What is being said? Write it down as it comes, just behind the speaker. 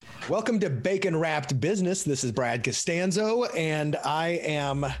Welcome to Bacon Wrapped Business. This is Brad Costanzo, and I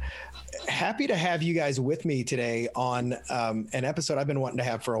am happy to have you guys with me today on an episode I've been wanting to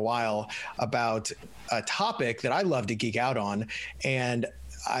have for a while about a topic that I love to geek out on. And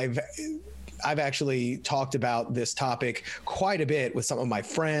I've actually talked about this topic quite a bit with some of my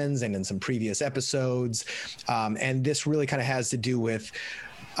friends and in some previous episodes. And this really kind of has to do with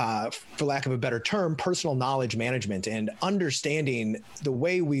for lack of a better term, personal knowledge management and understanding the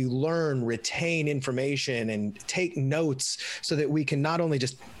way we learn, retain information, and take notes so that we can not only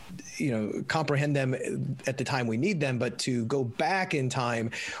just, comprehend them at the time we need them, but to go back in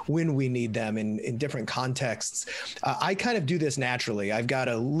time when we need them in different contexts. I kind of do this naturally. I've got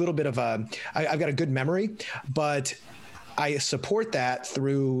a little bit of I've got a good memory, but I support that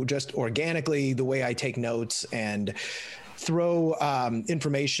through just organically the way I take notes and throw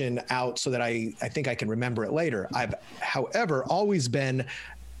information out so that I think I can remember it later. I've, however, always been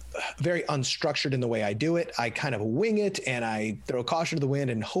very unstructured in the way I do it. I kind of wing it and I throw caution to the wind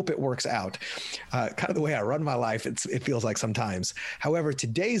and hope it works out. Kind of the way I run my life, it feels like sometimes. However,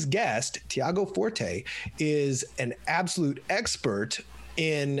 today's guest, Tiago Forte, is an absolute expert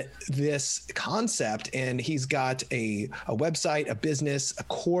in this concept, and he's got a website, a business, a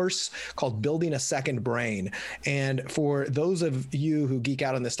course called Building a Second Brain. And for those of you who geek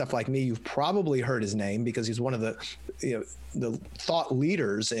out on this stuff like me, you've probably heard his name because he's one of the thought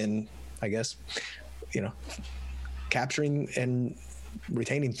leaders in, I guess, capturing and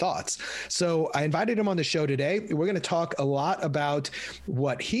retaining thoughts. So I invited him on the show today. We're going to talk a lot about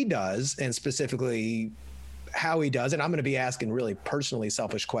what he does and specifically how he does. And I'm going to be asking really personally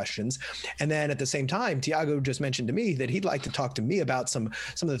selfish questions. And then at the same time, Tiago just mentioned to me that he'd like to talk to me about some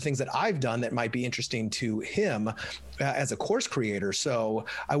of the things that I've done that might be interesting to him as a course creator. So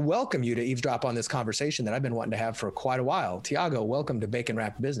I welcome you to eavesdrop on this conversation that I've been wanting to have for quite a while. Tiago, welcome to Bacon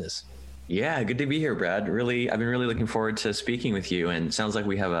Wrapped Business. Yeah, good to be here, Brad. I've been really looking forward to speaking with you, and it sounds like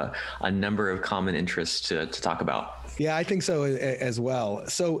we have a number of common interests to talk about. Yeah, I think so as well.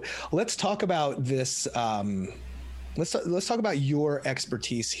 So let's talk about this. Let's talk about your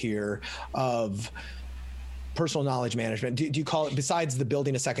expertise here of personal knowledge management. Do you call it, besides the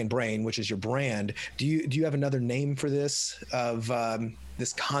Building a Second Brain, which is your brand, do you have another name for this, of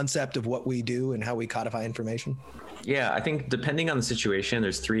this concept of what we do and how we codify information? Yeah, I think depending on the situation,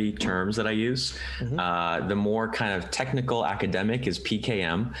 there's three terms that I use. Mm-hmm. The more kind of technical academic is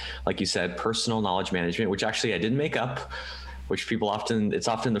PKM, like you said, personal knowledge management, which actually I didn't make up, which it's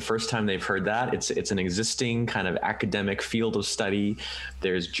often the first time they've heard that. It's an existing kind of academic field of study.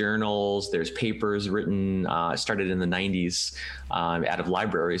 There's journals, there's papers written, started in the 90s out of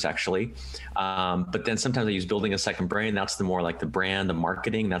libraries actually. But then sometimes I use Building a Second Brain. That's the more like the brand, the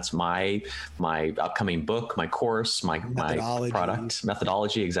marketing. That's my upcoming book, my course, my product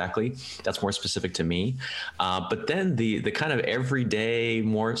methodology. Exactly. That's more specific to me. But then the kind of everyday,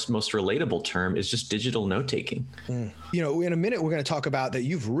 most relatable term is just digital note taking. In a minute, we're going to talk about that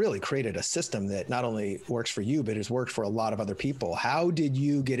you've really created a system that not only works for you, but has worked for a lot of other people. How did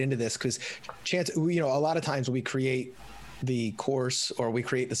you get into this? Because a lot of times we create the course or we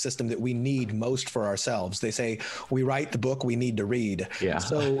create the system that we need most for ourselves. They say we write the book we need to read. Yeah.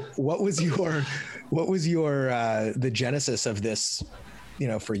 So what was your the genesis of this,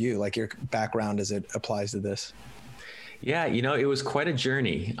 for you, like your background as it applies to this? Yeah, it was quite a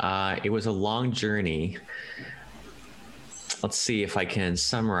journey. It was a long journey. Let's see if I can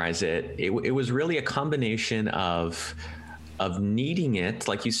summarize it. It was really a combination of needing it,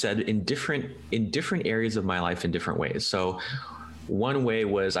 like you said, in different areas of my life in different ways. So one way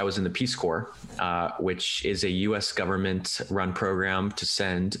was I was in the Peace Corps, which is a U.S. government-run program to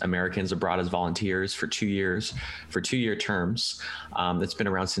send Americans abroad as volunteers for 2 years, for 2-year terms. That's been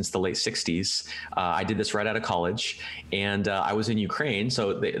around since the late 60s. I did this right out of college, and I was in Ukraine.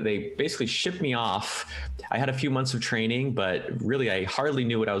 So they basically shipped me off. I had a few months of training, but really I hardly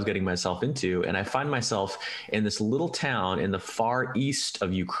knew what I was getting myself into. And I find myself in this little town in the far east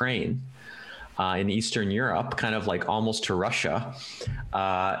of Ukraine, in Eastern Europe, kind of like almost to Russia,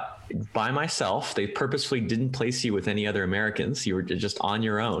 by myself. They purposefully didn't place you with any other Americans. You were just on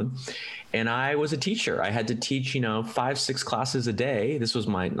your own. And I was a teacher. I had to teach, 5-6 classes a day. This was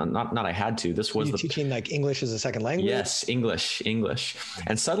not I had to, this was teaching like English as a second language? Yes, English.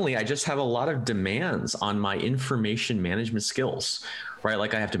 And suddenly I just have a lot of demands on my information management skills, right?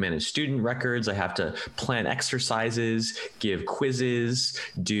 Like I have to manage student records. I have to plan exercises, give quizzes,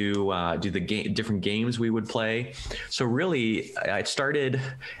 do the different games we would play. So really I started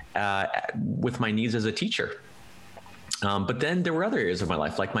with my needs as a teacher. But then there were other areas of my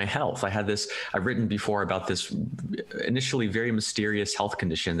life, like my health. I've written before about this initially very mysterious health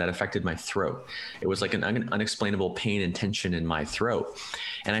condition that affected my throat. It was like an unexplainable pain and tension in my throat.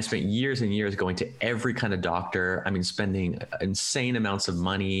 And I spent years and years going to every kind of doctor. I mean, spending insane amounts of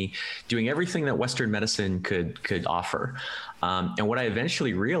money, doing everything that Western medicine could offer. And what I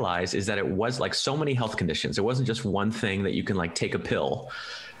eventually realized is that it was like so many health conditions. It wasn't just one thing that you can like take a pill,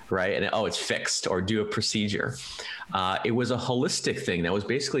 right? And it's fixed, or do a procedure. It was a holistic thing that was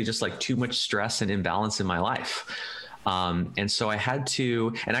basically just like too much stress and imbalance in my life. And so I had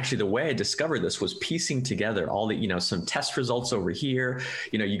to, and actually the way I discovered this was piecing together all the, some test results over here.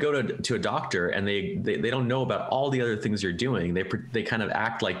 You go to a doctor and they don't know about all the other things you're doing. They kind of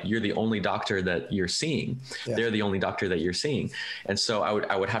act like you're the only doctor that you're seeing. Yeah. They're the only doctor that you're seeing. And so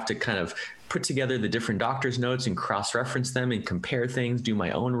I would have to kind of put together the different doctor's notes and cross-reference them and compare things, do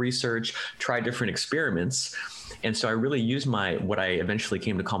my own research, try different experiments. And so I really used what I eventually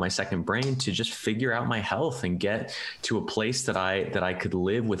came to call my second brain to just figure out my health and get to a place that I could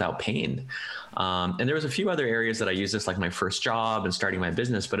live without pain. And there was a few other areas that I used this, like my first job and starting my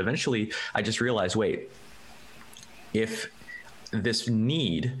business. But eventually I just realized, wait, if this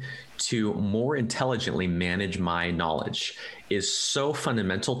need to more intelligently manage my knowledge is so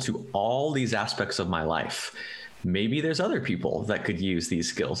fundamental to all these aspects of my life, maybe there's other people that could use these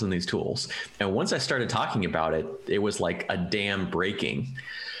skills and these tools. And once I started talking about it, it was like a dam breaking,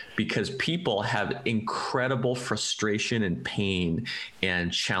 because people have incredible frustration and pain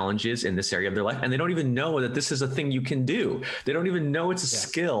and challenges in this area of their life. And they don't even know that this is a thing you can do. They don't even know it's a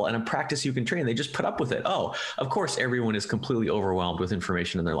skill and a practice you can train. They just put up with it. Oh, of course, everyone is completely overwhelmed with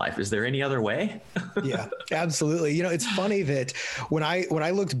information in their life. Is there any other way? Yeah, absolutely. It's funny that when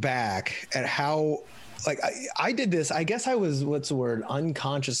I looked back at how, like I did this, I guess I was, what's the word,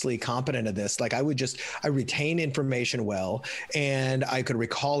 unconsciously competent at this. Like I retain information well, and I could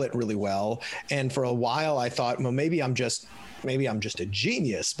recall it really well. And for a while I thought, well, maybe I'm just a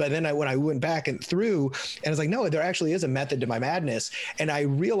genius. But then when I went back and through, and I was like, no, there actually is a method to my madness. And I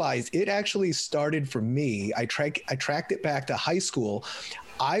realized it actually started for me. I tracked it back to high school.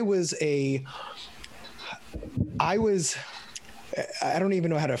 I don't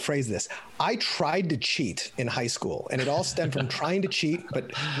even know how to phrase this. I tried to cheat in high school, and it all stemmed from trying to cheat,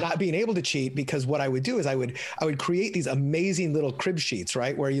 but not being able to cheat, because what I would do is I would create these amazing little crib sheets,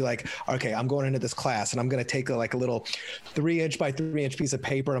 right? Where you like, okay, I'm going into this class and I'm going to take a little 3-inch by 3-inch piece of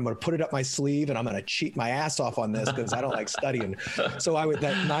paper. I'm going to put it up my sleeve and I'm going to cheat my ass off on this because I don't like studying. So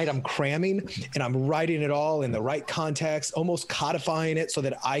that night I'm cramming and I'm writing it all in the right context, almost codifying it so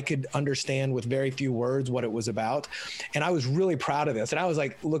that I could understand with very few words what it was about. And I was really proud of this. And I was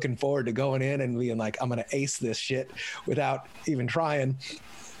like looking forward to going in and being like, I'm going to ace this shit without even trying.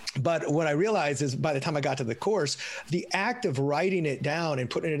 But what I realized is by the time I got to the course, the act of writing it down and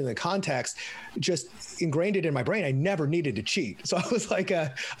putting it in the context just ingrained it in my brain. I never needed to cheat. So I was like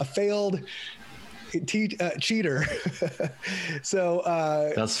a failed cheater. So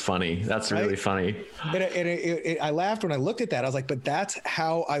that's funny. That's right? Really funny. And I laughed when I looked at that. I was like, but that's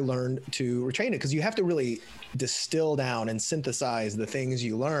how I learned to retain it, because you have to really distill down and synthesize the things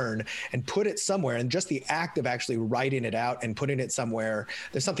you learn and put it somewhere. And just the act of actually writing it out and putting it somewhere,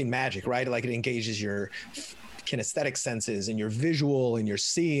 there's something magic, right? Like it engages your kinesthetic senses and your visual, and you're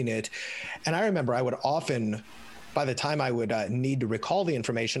seeing it. And I remember I would often, by the time I would need to recall the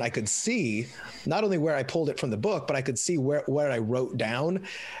information, I could see not only where I pulled it from the book, but I could see where I wrote down.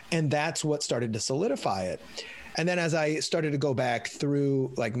 And that's what started to solidify it. And then as I started to go back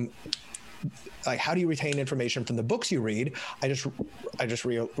through, like how do you retain information from the books you read? I just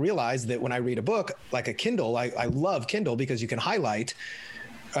realized that when I read a book, like a Kindle, I love Kindle because you can highlight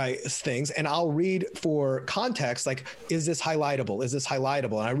things, and I'll read for context, like, is this highlightable? Is this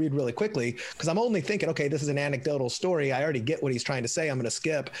highlightable? And I read really quickly because I'm only thinking, okay, this is an anecdotal story. I already get what he's trying to say. I'm going to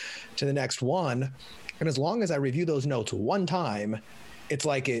skip to the next one. And as long as I review those notes one time, it's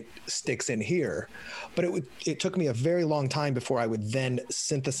like it sticks in here. But it took me a very long time before I would then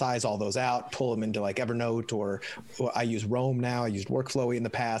synthesize all those out, pull them into like Evernote, or I use Roam now. I used Workflowy in the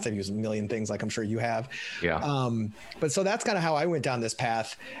past. I've used a million things, like I'm sure you have. Yeah. But so that's kind of how I went down this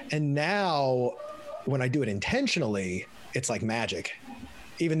path. And now when I do it intentionally, it's like magic,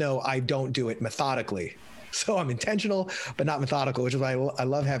 even though I don't do it methodically. So I'm intentional, but not methodical, which is why I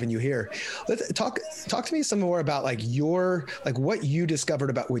love having you here. Let's talk to me some more about what you discovered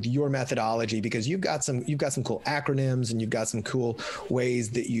about with your methodology, because you've got some cool acronyms and you've got some cool ways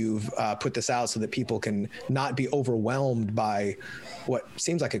that you've put this out so that people can not be overwhelmed by what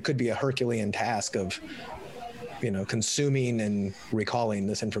seems like it could be a Herculean task of, consuming and recalling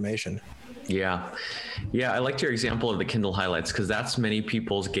this information. Yeah. Yeah. I liked your example of the Kindle highlights, because that's many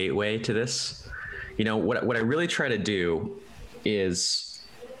people's gateway to this. You know, what I really try to do is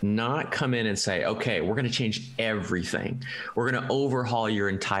not come in and say, okay, we're going to change everything. We're going to overhaul your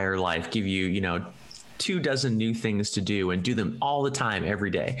entire life, give you, 24 new things to do and do them all the time, every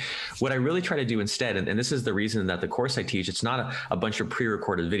day. What I really try to do instead, and this is the reason that the course I teach, it's not a bunch of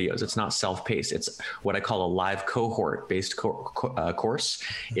pre-recorded videos. It's not self-paced. It's what I call a live cohort-based course.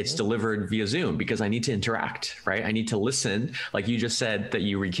 It's delivered via Zoom because I need to interact, right? I need to listen. Like you just said that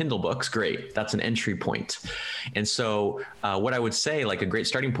you read Kindle books. Great. That's an entry point. And so what I would say, like a great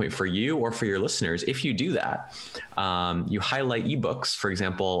starting point for you or for your listeners, if you do that, you highlight ebooks, for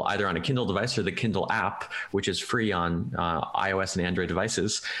example, either on a Kindle device or the Kindle app, which is free on iOS and Android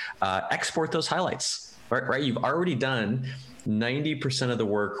devices. Export those highlights, right? You've already done 90% of the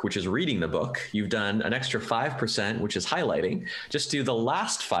work, which is reading the book. You've done an extra 5%, which is highlighting. Just do the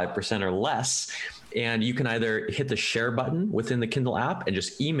last 5% or less. And you can either hit the share button within the Kindle app and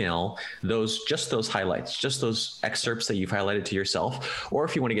just email those highlights, just those excerpts that you've highlighted to yourself. Or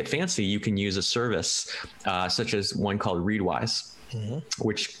if you want to get fancy, you can use a service such as one called Readwise.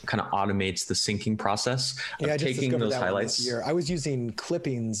 Which kind of automates the syncing process of taking those highlights. This year. I was using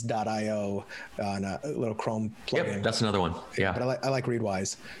clippings.io on a little Chrome plugin. Yep, that's another one. Yeah. But I like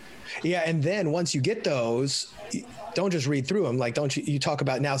Readwise. Yeah, and then once you get those, don't just read through them. Like, don't you talk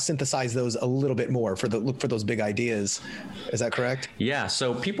about now synthesize those a little bit more look for those big ideas. Is that correct? Yeah.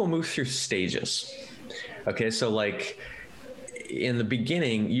 So people move through stages. Okay. So like, in the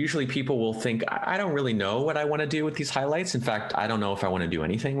beginning, usually people will think, I don't really know what I want to do with these highlights. In fact, I don't know if I want to do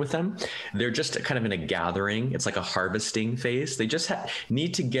anything with them. They're just kind of in a gathering. It's like a harvesting phase. They just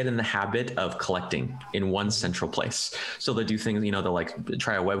need to get in the habit of collecting in one central place. So they do things, they'll like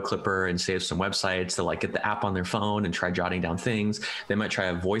try a web clipper and save some websites. They'll like get the app on their phone and try jotting down things. They might try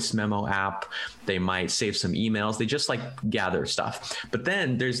a voice memo app. They might save some emails. They just like gather stuff. But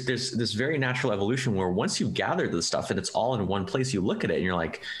then there's this very natural evolution where once you gather the stuff and it's all in one place, you look at it and you're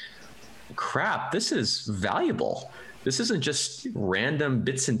like, crap, this is valuable. This isn't just random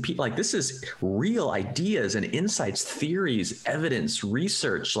bits and pieces. Like, this is real ideas and insights, theories, evidence,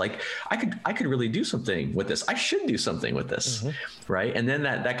 research. Like, I could really do something with this. I should do something with this, right? And then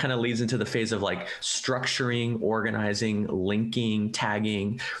that kind of leads into the phase of like structuring, organizing, linking,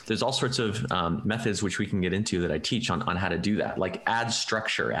 tagging. There's all sorts of methods which we can get into that I teach on how to do that. Like add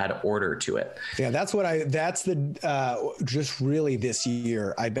structure, add order to it. Yeah, just really this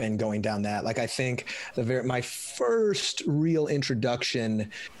year I've been going down that. Like, I think my first real introduction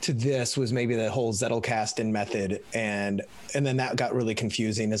to this was maybe the whole Zettelkasten method, and then that got really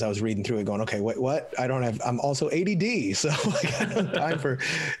confusing as I was reading through it, going, okay, what? I'm also ADD, so like, I don't have time for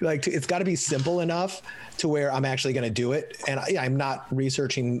it's got to be simple enough to where I'm actually going to do it. And I'm not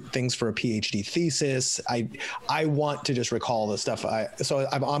researching things for a PhD thesis. I want to just recall the stuff. So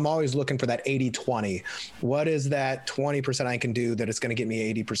I'm always looking for that 80-20. What is that 20% I can do that it's going to get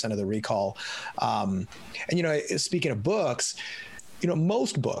me 80% of the recall? And speaking of books,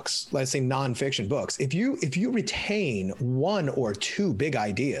 most books, let's say nonfiction books, if you retain one or two big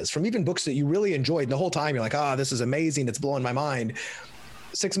ideas from even books that you really enjoyed the whole time, you're like, this is amazing, it's blowing my mind.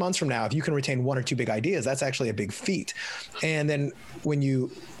 6 months from now, if you can retain one or two big ideas, that's actually a big feat. And then when you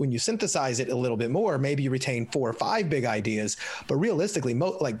synthesize it a little bit more, maybe you retain 4 or 5 big ideas. But realistically,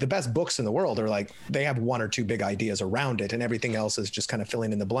 like the best books in the world are like, they have 1 or 2 big ideas around it, and everything else is just kind of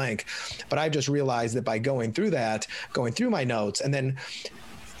filling in the blank. But I've just realized that by going through my notes, and then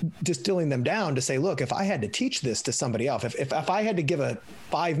distilling them down to say, look, if I had to teach this to somebody else, if I had to give a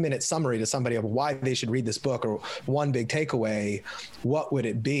 5-minute summary to somebody of why they should read this book or one big takeaway, what would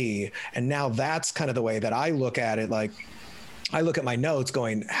it be? And now that's kind of the way that I look at it. Like, I look at my notes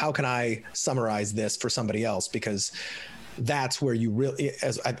going, how can I summarize this for somebody else? Because that's where you really,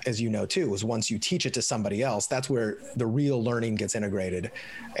 as you know too, is once you teach it to somebody else, that's where the real learning gets integrated.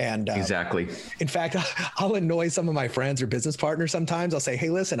 And exactly. In fact, I'll annoy some of my friends or business partners sometimes. I'll say, hey,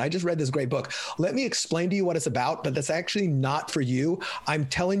 listen, I just read this great book. Let me explain to you what it's about, but that's actually not for you. I'm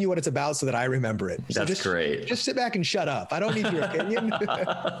telling you what it's about so that I remember it. So that's great. Just sit back and shut up. I don't need your opinion.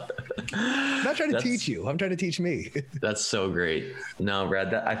 I'm not trying to teach you. I'm trying to teach me. That's so great. No,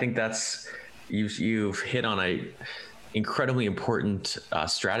 Brad, I think you've hit on a incredibly important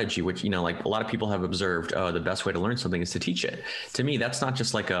strategy, which, like a lot of people have observed, the best way to learn something is to teach it. To me, that's not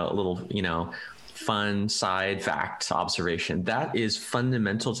just like a little, fun side fact observation. That is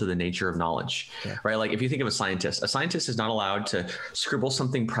fundamental to the nature of knowledge, right? Like if you think of a scientist is not allowed to scribble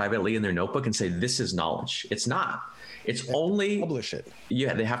something privately in their notebook and say, this is knowledge. It's not. It's only publish it.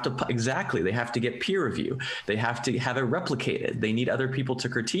 Yeah, they have to, exactly. They have to get peer review. They have to have it replicated. They need other people to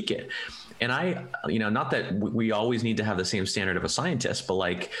critique it. And not that we always need to have the same standard of a scientist, but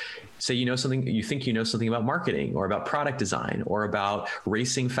like, say you know something about marketing or about product design or about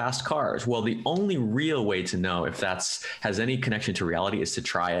racing fast cars. Well, the only real way to know if has any connection to reality is to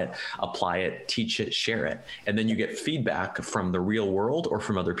try it, apply it, teach it, share it. And then you get feedback from the real world or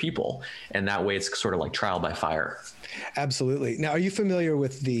from other people. And that way it's sort of like trial by fire. Absolutely. Now, are you familiar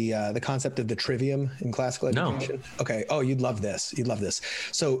with the concept of the trivium in classical education? No. Okay. Oh, you'd love this.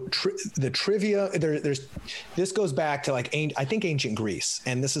 So the trivia, this goes back to like, I think ancient Greece.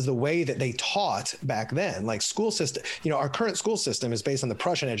 And this is the way that they taught back then, like school system, our current school system is based on the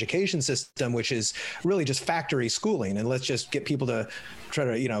Prussian education system, which is really just factory schooling. And let's just get people to try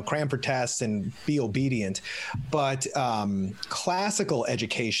to, cram for tests and be obedient. But classical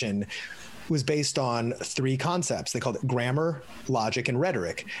education was based on three concepts. They called it grammar, logic, and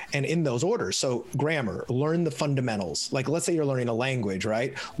rhetoric. And in those orders. So grammar, learn the fundamentals. Like, let's say you're learning a language,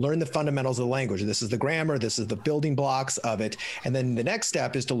 right? Learn the fundamentals of the language. This is the grammar. This is the building blocks of it. And then the next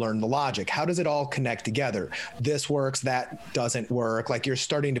step is to learn the logic. How does it all connect together? This works, that doesn't work. Like, you're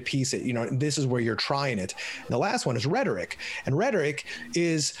starting to piece it, this is where you're trying it. And the last one is rhetoric. And rhetoric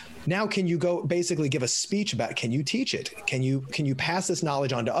is, now can you go basically give a speech about, can you teach it? Can you pass this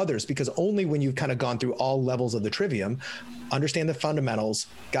knowledge on to others? Because only when you've kind of gone through all levels of the trivium, understand the fundamentals,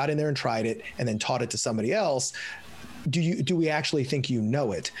 got in there and tried it, and then taught it to somebody else, do we actually think you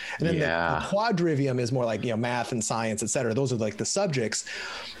know it? And then the quadrivium is more like, math and science, et cetera. Those are like the subjects.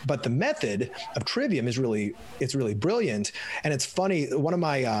 But the method of trivium is really brilliant. And it's funny, one of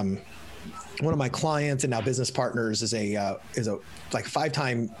my clients and now business partners is a like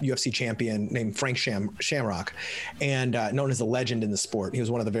 5-time UFC champion named Frank Shamrock, and known as a legend in the sport. He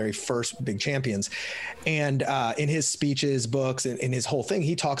was one of the very first big champions. And in his speeches, books, and in his whole thing,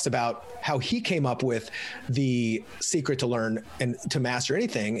 he talks about how he came up with the secret to learn and to master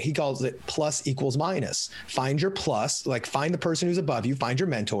anything. He calls it plus equals minus. Find your plus, like find the person who's above you, find your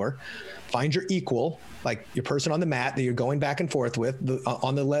mentor, find your equal, like your person on the mat that you're going back and forth with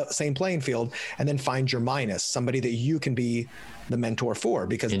on the same playing field, and then find your minus, somebody that you can be the mentor for,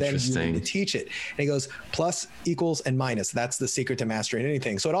 because then you need to teach it. And he goes plus equals and minus. That's the secret to mastering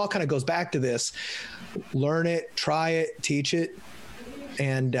anything. So it all kind of goes back to this: learn it, try it, teach it.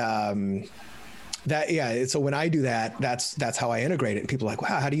 And so when I do that, that's how I integrate it. And people are like,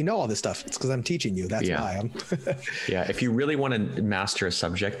 wow, how do you know all this stuff? It's because I'm teaching you. That's why I'm If you really want to master a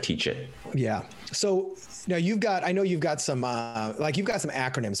subject, teach it. Yeah. So now I know you've got some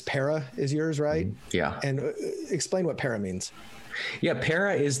acronyms. PARA is yours, right? Yeah. And explain what PARA means. Yeah.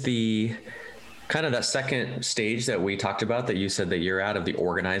 PARA is the kind of that second stage that we talked about, that you said that you're out of the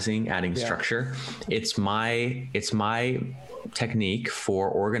organizing, adding structure. It's my technique for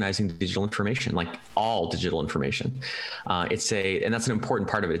organizing digital information, like all digital information. And that's an important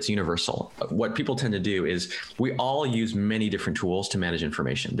part of it. It's universal. What people tend to do is we all use many different tools to manage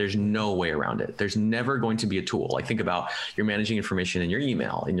information. There's no way around it. There's never going to be a tool. Like, think about you're managing information in your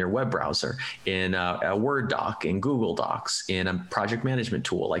email, in your web browser, in a Word doc, in Google Docs, in a project management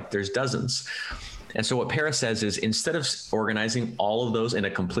tool. Like, there's dozens. And so what PARA says is, instead of organizing all of those in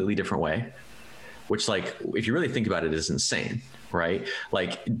a completely different way, which, like, if you really think about it, is insane, right?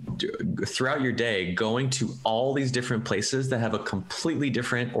 Like, throughout your day, going to all these different places that have a completely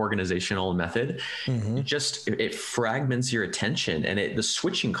different organizational method, it fragments your attention, and the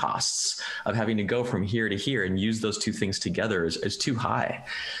switching costs of having to go from here to here and use those two things together is too high.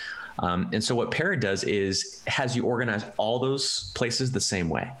 And so what PARA does is has you organize all those places the same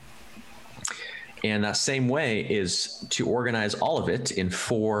way. And that same way is to organize all of it in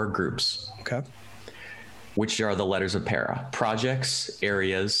 4 groups. Okay. Which are the letters of PARA: projects,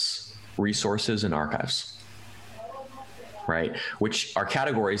 areas, resources, and archives. Right? Which are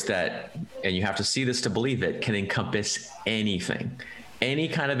categories that, and you have to see this to believe it, can encompass anything, any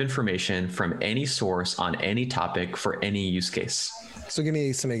kind of information from any source on any topic for any use case. So give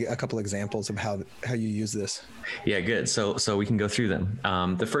me a couple examples of how you use this. Yeah, good. So we can go through them.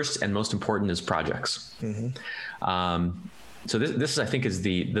 The first and most important is projects. So this I think is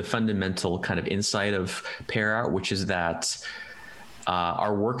the fundamental kind of insight of PARA, which is that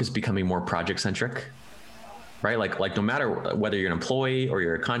our work is becoming more project centric, right? Like no matter whether you're an employee or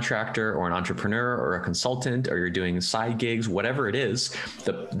you're a contractor or an entrepreneur or a consultant or you're doing side gigs, whatever it is,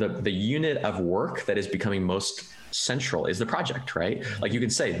 the unit of work that is becoming most central is the project, right? Like, you can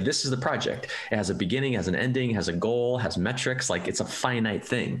say, this is the project. It has a beginning, has an ending, has a goal, has metrics. Like, it's a finite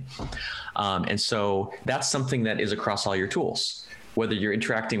thing. And so that's something that is across all your tools. whether you're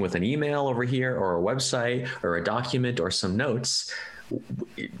interacting with an email over here or a website or a document or some notes,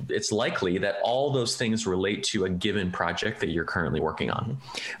 it's likely that all those things relate to a given project that you're currently working on.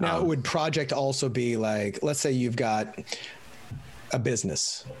 Now, would project also be like, let's say you've got a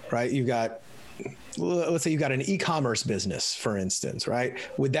business, right? Let's say you've got an e-commerce business, for instance, right?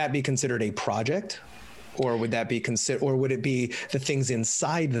 Would that be considered a project? Or would that be or would it be the things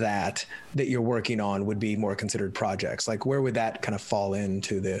inside that you're working on would be more considered projects? Like, where would that kind of fall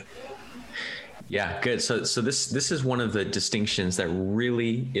into the? Yeah, good. So this is one of the distinctions that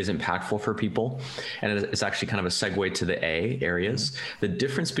really is impactful for people, and it's actually kind of a segue to the A areas. Mm-hmm. The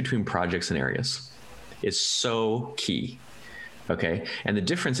difference between projects and areas is so key. Okay, and the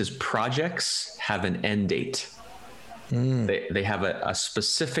difference is projects have an end date. They have a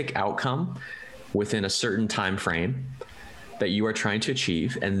specific outcome within a certain time frame that you are trying to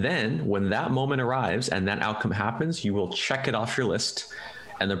achieve. And then when that moment arrives and that outcome happens, you will check it off your list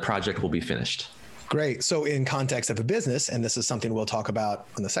and the project will be finished. Great. So in context of a business, and this is something we'll talk about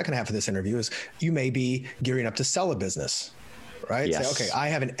in the second half of this interview, is you may be gearing up to sell a business, right? Yes. Say, okay, I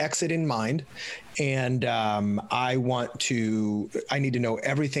have an exit in mind and I need to know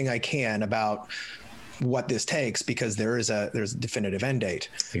everything I can about what this takes because there's a definitive end date.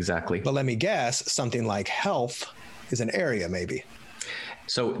 Exactly. But let me guess, something like health is an area maybe.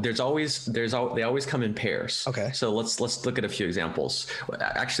 So they always come in pairs. Okay. So let's look at a few examples.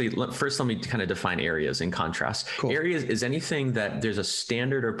 Actually, first let me kind of define areas in contrast. Cool. Areas is anything that there's a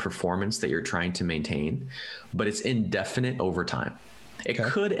standard or performance that you're trying to maintain, but it's indefinite over time. It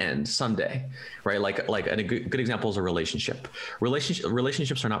could end someday, right? Like a good example is a relationship.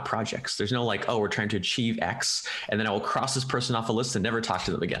 Relationships are not projects. There's no like, oh, we're trying to achieve X, and then I will cross this person off a list and never talk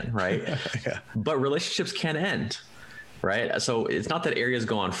to them again, right? Yeah. But relationships can end, right? So it's not that areas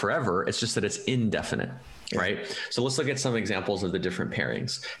go on forever. It's just that it's indefinite, right? So let's look at some examples of the different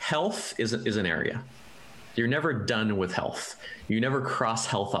pairings. Health is an area. You're never done with health. You never cross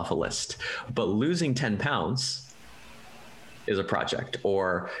health off a list. But losing 10 pounds is a project,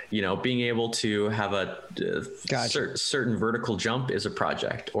 or being able to have a certain vertical jump is a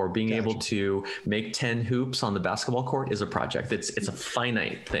project, or being able to make 10 hoops on the basketball court is a project. It's a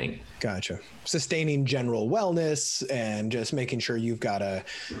finite thing. Gotcha. Sustaining general wellness and just making sure you've got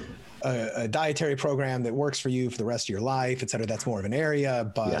a dietary program that works for you for the rest of your life, et cetera. That's more of an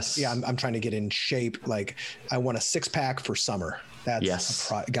area, but I'm trying to get in shape. Like I want a 6-pack for summer.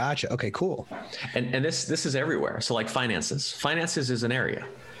 That's gotcha. Okay, cool. And this is everywhere. So like finances is an area,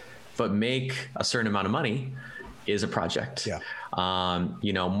 but make a certain amount of money is a project. Yeah.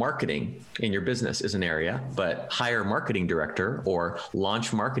 Marketing in your business is an area, but hire a marketing director or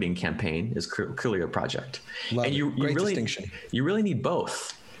launch marketing campaign is clearly a project. And you really need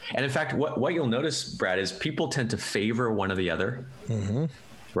both. And in fact, what you'll notice, Brad, is people tend to favor one or the other. Mm-hmm.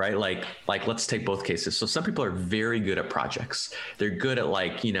 Right? Like let's take both cases. So some people are very good at projects. They're good at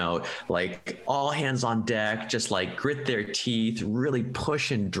like all hands on deck, just like grit their teeth, really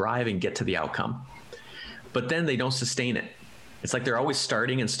push and drive and get to the outcome. But then they don't sustain it. It's like they're always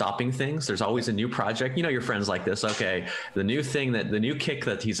starting and stopping things. There's always a new project. Your friends like this. Okay, the new kick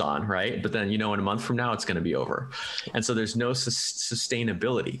that he's on, right? But then, in a month from now, it's going to be over. And so there's no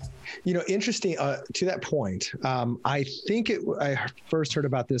sustainability. Interesting to that point. I think I first heard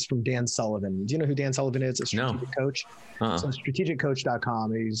about this from Dan Sullivan. Do you know who Dan Sullivan is? A strategic coach. Uh-uh. So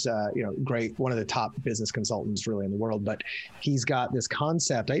strategiccoach.com. He's, great. One of the top business consultants really in the world, but he's got this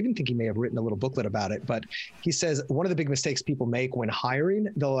concept. I even think he may have written a little booklet about it, but he says one of the big mistakes people make when hiring,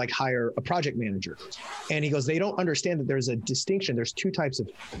 they'll like hire a project manager. And he goes, they don't understand that there's a distinction. There's two types of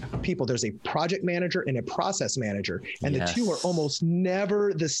people. There's a project manager and a process manager. And the two are almost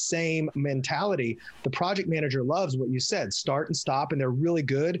never the same mentality. The project manager loves what you said, start and stop, and they're really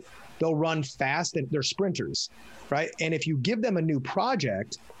good. They'll run fast and they're sprinters, right? And if you give them a new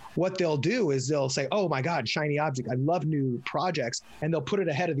project, what they'll do is they'll say, oh my God, shiny object. I love new projects. And they'll put it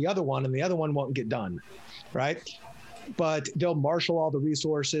ahead of the other one and the other one won't get done, right? But they'll marshal all the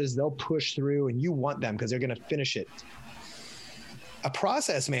resources, they'll push through, and you want them because they're going to finish it. A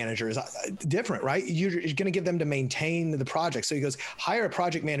process manager is different, right? You're going to give them to maintain the project. So he goes, hire a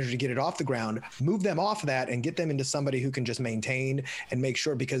project manager to get it off the ground, move them off of that and get them into somebody who can just maintain and make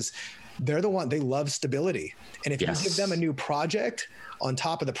sure, because they're the one, they love stability. And if you give them a new project on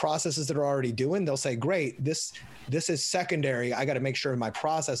top of the processes that are already doing, they'll say, great, this is secondary. I got to make sure my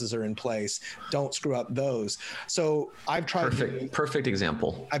processes are in place. Don't screw up those. So I've tried perfect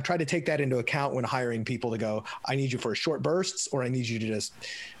example. I've tried to take that into account when hiring people to go, I need you for short bursts, or I need you to just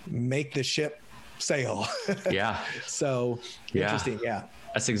make the ship sail. Yeah. So interesting. Yeah.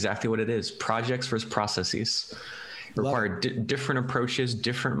 That's exactly what it is. Projects versus processes. require different approaches,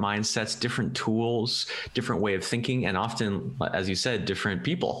 different mindsets, different tools, different way of thinking, and often, as you said, different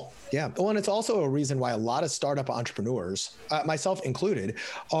people. Yeah. Well, and it's also a reason why a lot of startup entrepreneurs, myself included,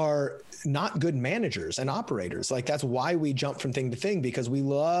 are not good managers and operators. Like that's why we jump from thing to thing, because we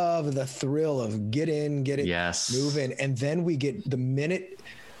love the thrill of get in, get it, move in. And then we get, the minute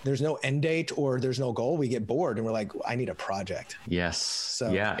there's no end date or there's no goal, we get bored and we're like, I need a project. Yes.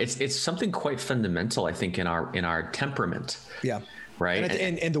 So yeah, it's something quite fundamental, I think, in our temperament. Yeah. Right.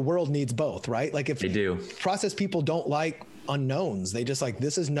 And the world needs both, right? Like if they do, process people don't like unknowns. They just like,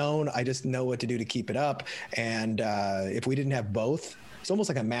 this is known. I just know what to do to keep it up. And if we didn't have both, it's almost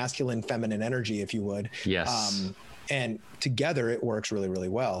like a masculine, feminine energy, if you would. Yes. And together it works really, really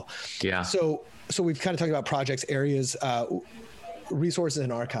well. Yeah. So we've kind of talked about projects, areas, resources,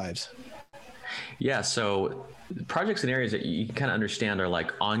 and archives. Yeah. So projects and areas that you can kind of understand are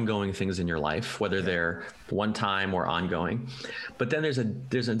like ongoing things in your life, whether they're one time or ongoing. But then there's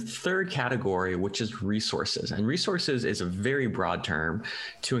a third category, which is resources. And resources is a very broad term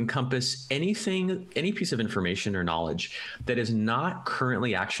to encompass anything, any piece of information or knowledge that is not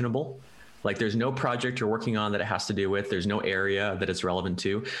currently actionable. Like there's no project you're working on that it has to do with, there's no area that it's relevant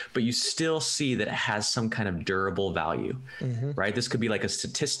to, but you still see that it has some kind of durable value, right? This could be like a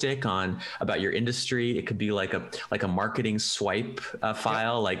statistic about your industry. It could be like a marketing swipe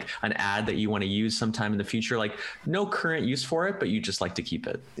file, like an ad that you want to use sometime in the future, like no current use for it, but you just like to keep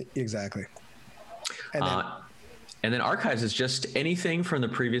it. Exactly. And then archives is just anything from the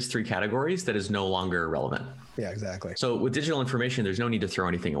previous three categories that is no longer relevant. Yeah, exactly. So with digital information, there's no need to throw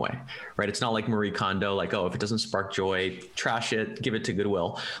anything away, right? It's not like Marie Kondo, like, oh, if it doesn't spark joy, trash it, give it to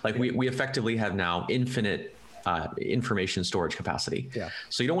Goodwill. Like we effectively have now infinite information storage capacity. Yeah.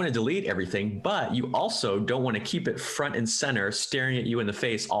 So you don't want to delete everything, but you also don't want to keep it front and center, staring at you in the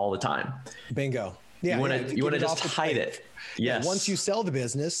face all the time. Bingo. Yeah. You want to just hide it. Yes. Once you sell the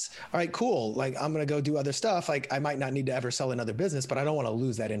business, all right, cool. Like I'm going to go do other stuff. Like I might not need to ever sell another business, but I don't want to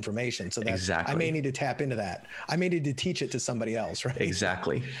lose that information. So that I may need to tap into that. I may need to teach it to somebody else, right?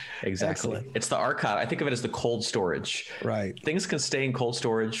 Exactly. Excellent. It's the archive. I think of it as the cold storage. Right. Things can stay in cold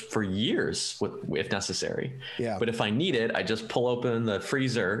storage for years if necessary. Yeah. But if I need it, I just pull open the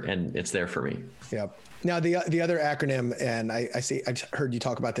freezer and it's there for me. Yep. Now the other acronym, and I've heard you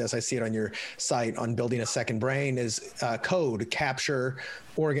talk about this. I see it on your site on building a second brain, is CODE, capture,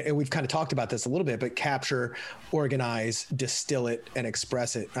 and we've kind of talked about this a little bit, but capture, organize, distill it, and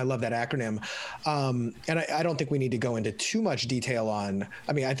express it. I love that acronym. And I don't think we need to go into too much detail on,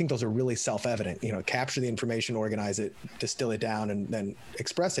 I think those are really self-evident, capture the information, organize it, distill it down, and then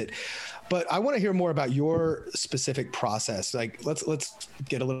express it. But I want to hear more about your specific process. Like let's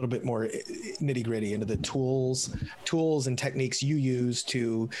get a little bit more nitty gritty into the tools and techniques you use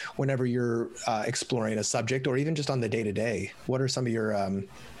to whenever you're exploring a subject, or even just on the day to day. What are some of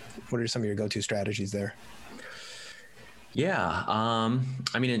your go-to strategies there? Yeah.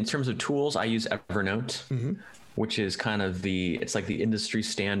 In terms of tools, I use Evernote, which is kind of it's like the industry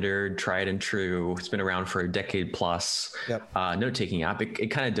standard, tried and true. It's been around for a decade plus. Yep. Note-taking app.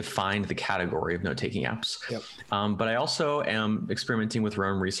 It kind of defined the category of note-taking apps. Yep. But I also am experimenting with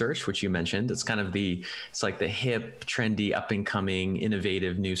Roam Research, which you mentioned. It's kind of it's like the hip, trendy, up and coming,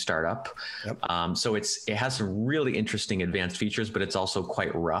 innovative new startup. Yep. So it has some really interesting advanced features, but it's also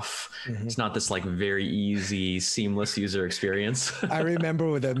quite rough. It's not this like very easy, seamless user experience. I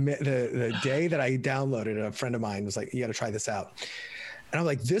remember the day that I downloaded it, a friend of mine was like, you got to try this out. And I'm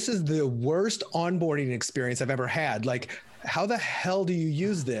like, this is the worst onboarding experience I've ever had. Like, how the hell do you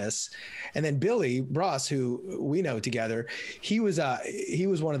use this? And then Billy Ross, who we know together, he was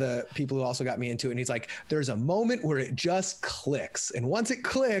one of the people who also got me into it. And he's like, there's a moment where it just clicks. And once it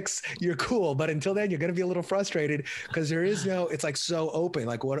clicks, you're cool. But until then, you're going to be a little frustrated because it's like so open.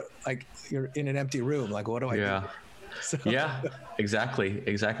 Like you're in an empty room. Like, what do I do? So. Yeah, exactly.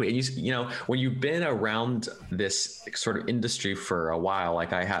 And when you've been around this sort of industry for a while,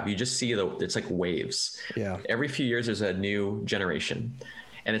 like I have, you just see it's like waves. Yeah. Every few years there's a new generation.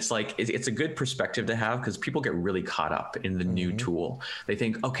 And it's like, it's a good perspective to have because people get really caught up in the new tool. They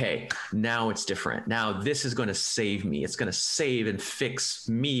think, okay, now it's different. Now this is going to save me. It's going to save and fix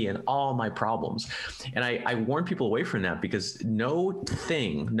me and all my problems. And I warn people away from that because no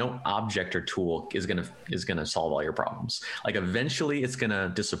object or tool is going to solve all your problems. Like eventually it's going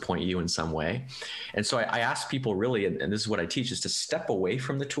to disappoint you in some way. And so I ask people really, and this is what I teach, is to step away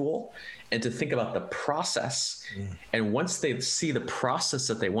from the tool and to think about the process. And once they see the process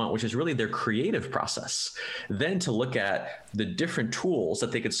that they want, which is really their creative process, then to look at the different tools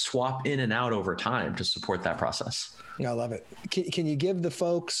that they could swap in and out over time to support that process. I love it. Can you give the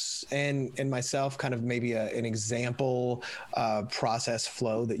folks and myself kind of maybe an example process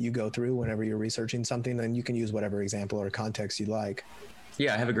flow that you go through whenever you're researching something? And you can use whatever example or context you'd like.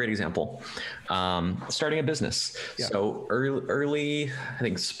 Yeah, I have a great example. Starting a business. Yeah. So early, I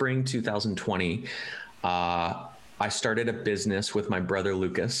think spring 2020, I started a business with my brother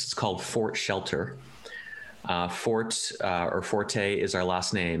Lucas. It's called Fort Shelter. Fort or Forte is our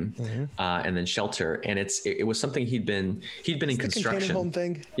last name, and then Shelter, and it was something he'd been in construction. The home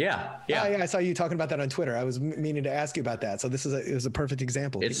thing. Yeah. Yeah, I saw you talking about that on Twitter. I was meaning to ask you about that. So this is a perfect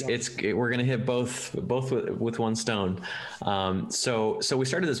example. We're gonna hit both with one stone. So we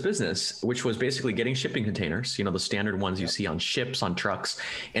started this business, which was basically getting shipping containers, the standard ones you see on ships, on trucks,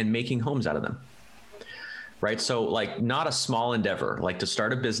 and making homes out of them. Right. So like not a small endeavor, like to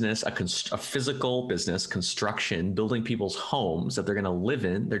start a business, a physical business, construction, building people's homes that they're going to live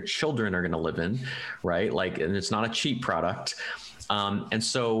in, their children are going to live in. Right. Like, and it's not a cheap product. And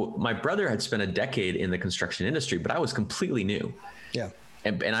so my brother had spent a decade in the construction industry, but I was completely new. Yeah.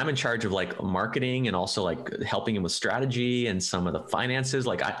 And I'm in charge of like marketing and also like helping him with strategy and some of the finances.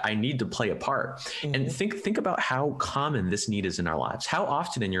 Like I need to play a part. And think about how common this need is in our lives. How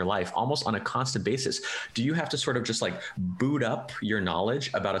often in your life, almost on a constant basis, do you have to sort of just like boot up your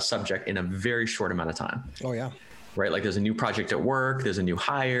knowledge about a subject in a very short amount of time? Oh yeah. Right? Like there's a new project at work, there's a new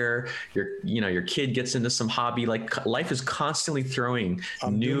hire, your kid gets into some hobby, like life is constantly throwing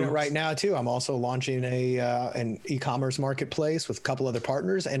doing it right now too. I'm also launching an e-commerce marketplace with a couple other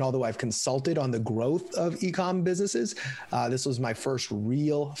partners. And although I've consulted on the growth of e-com businesses, this was my first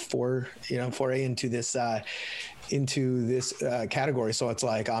real foray into this category. So it's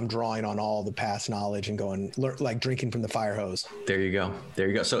like I'm drawing on all the past knowledge and going like drinking from the fire hose. There you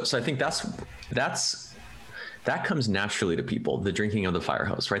go. So I think that comes naturally to people, the drinking of the fire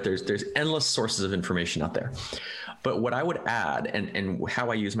hose, right? There's endless sources of information out there. But what I would add and how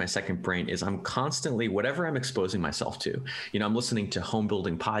I use my second brain is I'm constantly, whatever I'm exposing myself to, I'm listening to home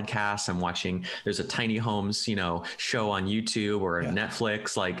building podcasts. I'm watching, there's a tiny homes, show on YouTube or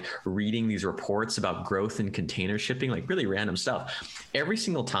Netflix, like reading these reports about growth in container shipping, like really random stuff. Every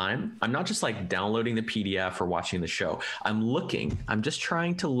single time, I'm not just like downloading the PDF or watching the show. I'm just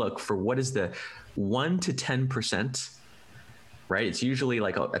trying to look for what is the 1 to 10%, right? It's usually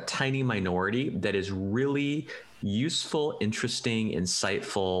like a tiny minority that is really useful, interesting,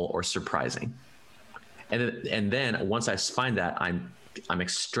 insightful, or surprising. And then once I find that, I'm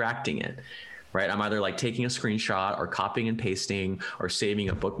extracting it, right? I'm either like taking a screenshot or copying and pasting or saving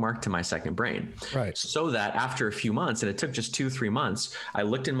a bookmark to my second brain. Right. So that after a few months, and it took just 2-3 months, I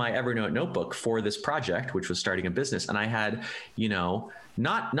looked in my Evernote notebook for this project, which was starting a business. And I had,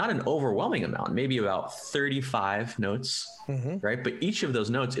 not an overwhelming amount, maybe about 35 notes, right? But each of those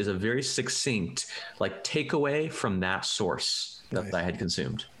notes is a very succinct, like takeaway from that source that I had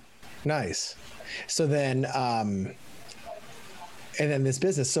consumed. Nice. So then, and then this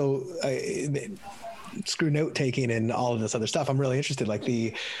business, so screw note taking and all of this other stuff. I'm really interested, like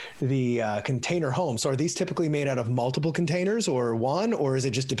the container home. So are these typically made out of multiple containers or one, or is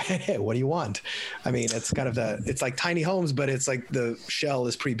it just depend? What do you want? I mean, it's kind of it's like tiny homes, but it's like the shell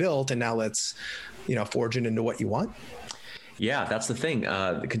is pre-built and now let's, forge it into what you want. Yeah, that's the thing.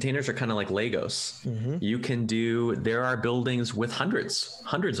 The containers are kind of like Legos. There are buildings with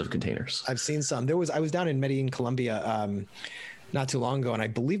hundreds of containers. I've seen some. I was down in Medellin, Colombia, not too long ago, and I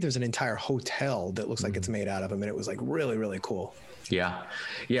believe there's an entire hotel that looks like it's made out of them, and it was like really, really cool. Yeah.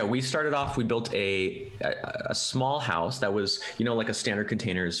 We started off, we built a small house that was, like a standard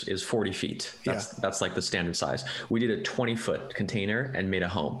container is 40 feet. That's like the standard size. We did a 20-foot container and made a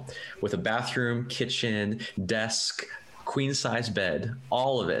home with a bathroom, kitchen, desk, queen size bed,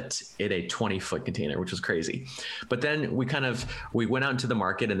 all of it in a 20-foot container, which was crazy. But then we went out into the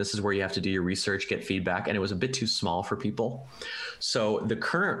market, and this is where you have to do your research, get feedback, and it was a bit too small for people. So the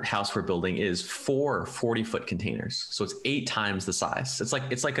current house we're building is 4 40-foot containers. So it's 8 times the size. It's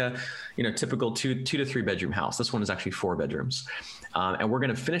like a, typical 2 to 3 bedroom house. This one is actually 4 bedrooms. And we're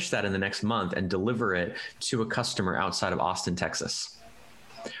going to finish that in the next month and deliver it to a customer outside of Austin, Texas.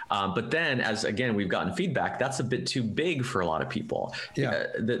 But then as again, we've gotten feedback, that's a bit too big for a lot of people. Yeah.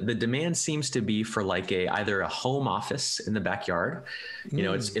 The demand seems to be for like either a home office in the backyard. You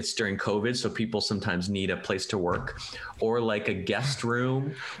know, it's during COVID, so people sometimes need a place to work, or like a guest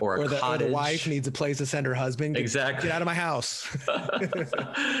room or a cottage. Or the wife needs a place to send her husband. Exactly. Get out of my house.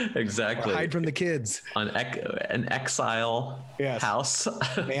 Exactly. Or hide from the kids. An exile house.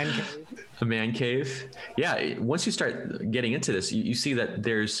 Man cave. A man cave. Yeah. Once you start getting into this, you see that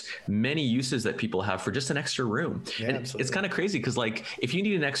there's many uses that people have for just an extra room. Yeah, and absolutely. it's kind of crazy because like if you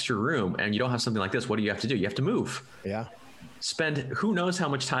need an extra room and you don't have something like this, what do you have to do? You have to move. Yeah. Spend who knows how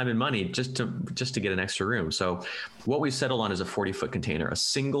much time and money just to get an extra room. So what we've settled on is a 40-foot container, a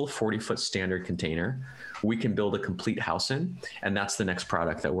single 40-foot standard container. We can build a complete house in, and that's the next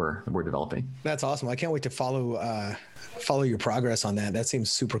product that we're developing. That's awesome. I can't wait to follow your progress on that. That seems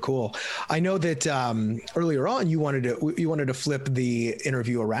super cool. I know that earlier on you wanted to flip the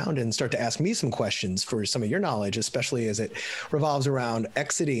interview around and start to ask me some questions for some of your knowledge, especially as it revolves around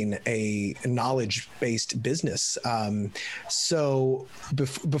exiting a knowledge-based business. So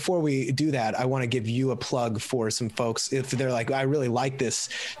before we do that, I want to give you a plug for some folks. If they're like, I really like this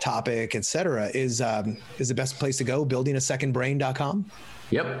topic, et cetera, is the best place to go, buildingasecondbrain.com?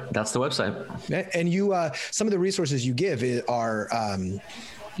 Yep, that's the website. And you, some of the resources you give are,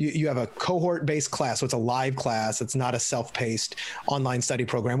 you have a cohort-based class, so it's a live class. It's not a self-paced online study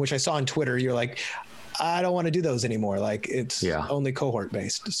program, which I saw on Twitter. You're like, I don't want to do those anymore. Like it's only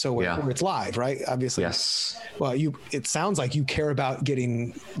cohort-based. So where it's live, right? Obviously. Yes. Well, it sounds like you care about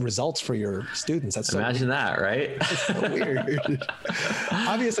getting results for your students. That's Imagine that, right? That's so weird.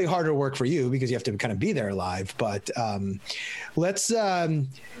 Obviously harder work for you because you have to kind of be there live, but let's so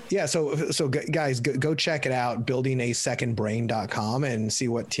guys, go check it out, buildingasecondbrain.com, and see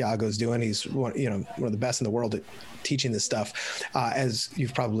what Tiago's doing. He's one of the best in the world at teaching this stuff, as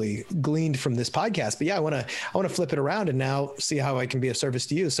you've probably gleaned from this podcast. But yeah, I want to flip it around and now see how I can be of service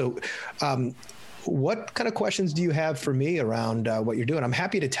to you. So what kind of questions do you have for me around what you're doing? I'm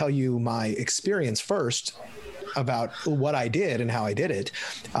happy to tell you my experience first about what I did and how I did it.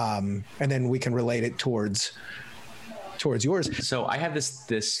 And then we can relate it towards yours. So I have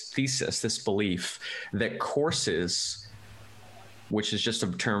this thesis, this belief that courses, which is just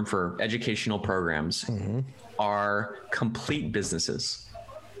a term for educational programs, are complete businesses.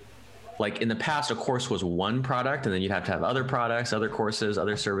 Like in the past, a course was one product, and then you'd have to have other products, other courses,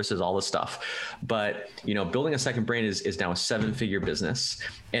 other services, all this stuff. But, building a second brain is now a 7-figure business.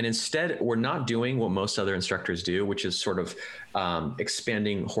 And instead, we're not doing what most other instructors do, which is sort of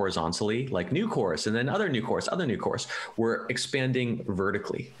expanding horizontally, like new course, and then other new course. We're expanding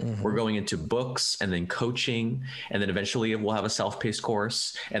vertically. We're going into books, and then coaching, and then eventually we'll have a self-paced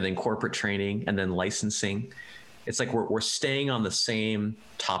course, and then corporate training, and then licensing. It's like we're staying on the same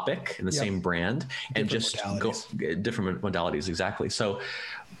topic and the same brand, and different modalities. Exactly. So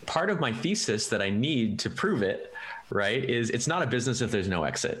part of my thesis that I need to prove it, right, is it's not a business if there's no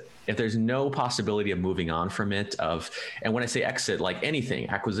exit. If there's no possibility of moving on from it, and when I say exit, like anything,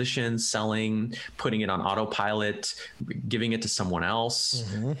 acquisition, selling, putting it on autopilot, giving it to someone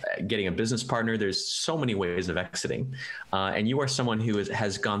else, getting a business partner, there's so many ways of exiting. And you are someone who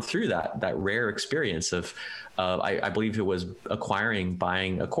has gone through that rare experience of, I believe it was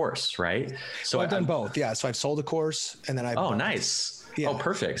buying a course, right? So I've done both. Yeah. So I've sold a course, and then Oh, nice. Yeah. Oh,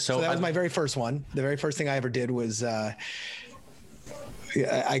 perfect. So that was my very first one. The very first thing I ever did was,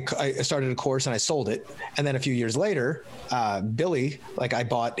 I started a course and I sold it. And then a few years later, Billy, I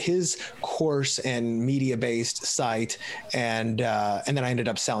bought his course and media-based site, and then I ended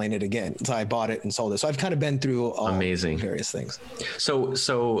up selling it again. So I bought it and sold it. So I've kind of been through all various things. So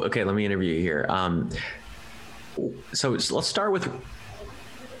okay, let me interview you here. So let's start with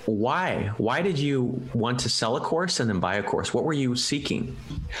why did you want to sell a course and then buy a course? What were you seeking?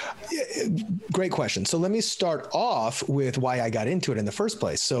 Great question. So let me start off with why I got into it in the first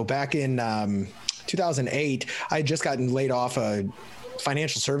place. So back in 2008, I had just gotten laid off a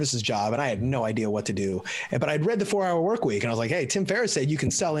financial services job, and I had no idea what to do. But I'd read the 4-Hour Workweek, and I was like, hey, Tim Ferriss said you can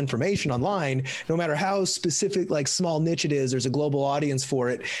sell information online, no matter how specific, small niche it is, there's a global audience for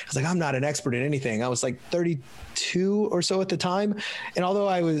it. I was like, I'm not an expert in anything. I was 32 or so at the time. And although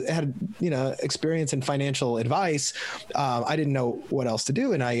I had experience in financial advice, I didn't know what else to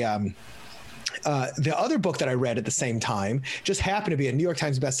do. And the other book that I read at the same time just happened to be a New York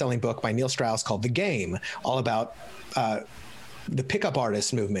Times bestselling book by Neil Strauss called The Game, all about the pickup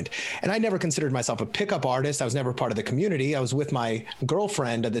artist movement. And I never considered myself a pickup artist. I was never part of the community. I was with my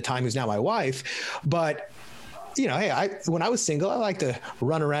girlfriend at the time, who's now my wife. But hey, when I was single, I liked to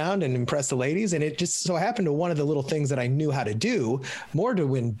run around and impress the ladies. And it just so happened to one of the little things that I knew how to do more to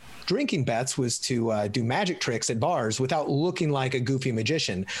win drinking bets was to do magic tricks at bars without looking like a goofy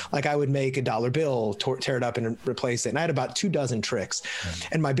magician. Like I would make a dollar bill, tear it up and replace it. And I had about 24 tricks.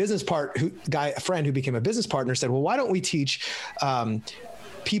 And my a friend who became a business partner said, well, why don't we teach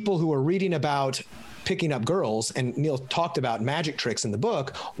people who are reading about picking up girls, and Neil talked about magic tricks in the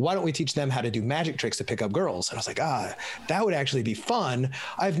book. Why don't we teach them how to do magic tricks to pick up girls? And I was like, that would actually be fun.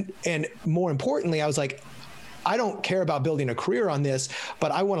 And more importantly, I was like, I don't care about building a career on this,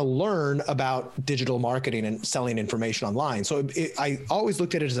 but I want to learn about digital marketing and selling information online. So I always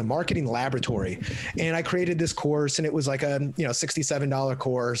looked at it as a marketing laboratory, and I created this course, and it was like a $67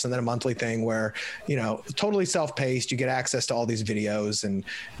 course, and then a monthly thing where totally self-paced. You get access to all these videos, and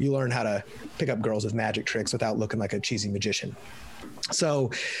you learn how to pick up girls with magic tricks without looking like a cheesy magician.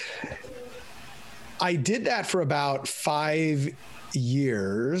 So I did that for about 5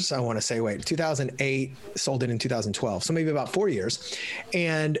 years. I want to say, 2008, sold it in 2012. So maybe about 4 years.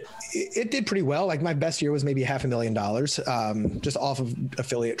 And it did pretty well. Like my best year was maybe $500,000, just off of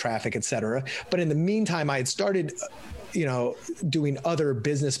affiliate traffic, et cetera. But in the meantime, I had started doing other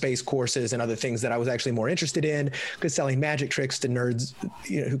business-based courses and other things that I was actually more interested in, because selling magic tricks to nerds,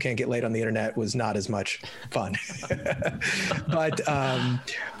 who can't get laid on the internet was not as much fun. But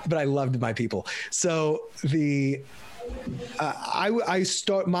I loved my people. So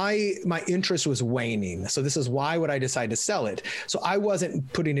my interest was waning. So this is why would I decide to sell it? So I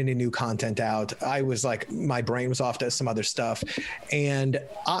wasn't putting any new content out. I was like, my brain was off to some other stuff. And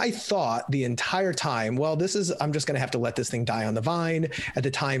I thought the entire time, well, I'm just going to have to let this thing die on the vine. At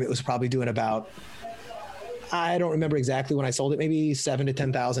the time, it was probably doing about, I don't remember exactly when I sold it, maybe $7,000 to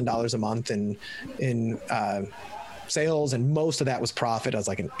 $10,000 a month in sales, and most of that was profit. I was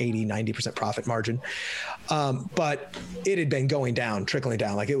like an 80-90% profit margin. But it had been going down, trickling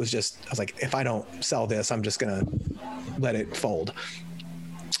down. Like I was like, if I don't sell this, I'm just going to let it fold.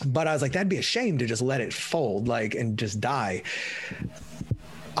 But I was like, that'd be a shame to just let it fold, and just die.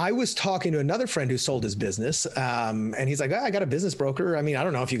 I was talking to another friend who sold his business, and he's like, I got a business broker. I mean, I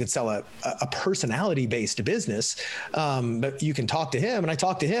don't know if you could sell a personality-based business, but you can talk to him. And I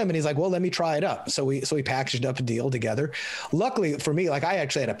talked to him, and he's like, well, let me try it up. So we packaged up a deal together. Luckily for me, I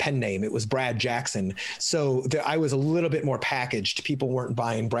actually had a pen name. It was Brad Jackson. So I was a little bit more packaged. People weren't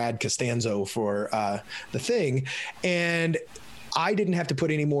buying Brad Costanzo for the thing. And I didn't have to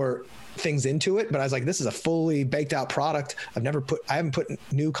put any more things into it, but I was like, this is a fully baked out product. I haven't put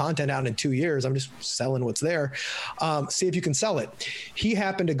new content out in 2 years. I'm just selling what's there. See if you can sell it. He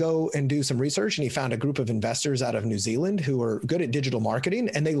happened to go and do some research, and he found a group of investors out of New Zealand who were good at digital marketing.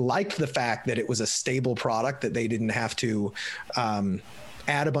 And they liked the fact that it was a stable product, that they didn't have to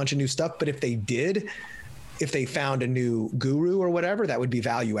add a bunch of new stuff. But if they found a new guru or whatever, that would be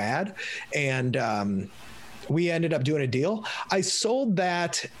value add. And we ended up doing a deal. I sold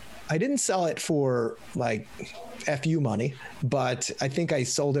that. I didn't sell it for FU money, but I think I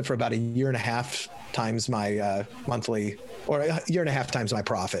sold it for about 1.5 years times my monthly, or 1.5 years times my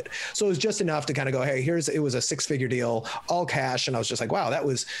profit. So it was just enough to kind of go, hey, it was a 6-figure deal, all cash. And I was just like, wow, that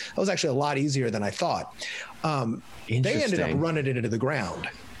was actually a lot easier than I thought. They ended up running it into the ground.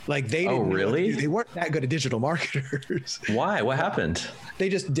 They didn't. Oh, really? They weren't that good at digital marketers. Why? What happened? They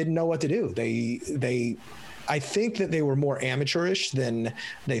just didn't know what to do. I think that they were more amateurish than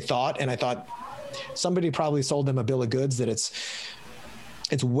they thought. And I thought somebody probably sold them a bill of goods that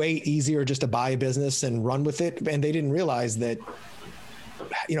it's way easier just to buy a business and run with it. And they didn't realize that,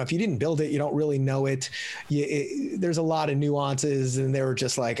 if you didn't build it, you don't really know it. There's a lot of nuances, and they were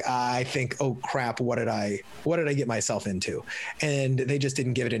just like, I think, oh crap, what did I get myself into? And they just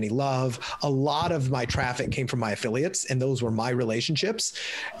didn't give it any love. A lot of my traffic came from my affiliates, and those were my relationships.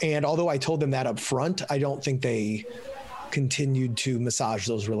 And although I told them that up front, I don't think they continued to massage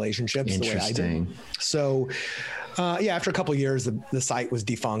those relationships the way I did. So after a couple of years, the site was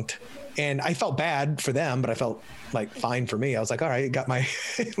defunct. And I felt bad for them, but I felt fine for me. I was like, all right, got my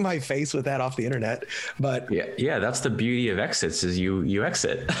my face with that off the internet. But yeah, that's the beauty of exits, is you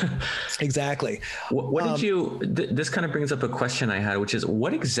exit. Exactly. What did you? This kind of brings up a question I had, which is,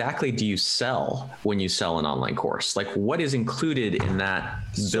 what exactly do you sell when you sell an online course? What is included in that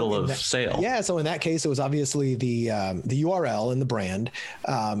bill of sale? Yeah, so in that case, it was obviously the URL and the brand.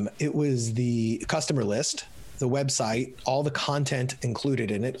 It was the customer list, the website, all the content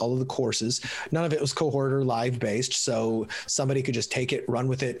included in it, all of the courses. None of it was cohort or live based, so somebody could just take it, run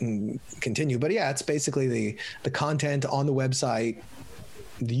with it, and continue. But yeah, it's basically the content on the website,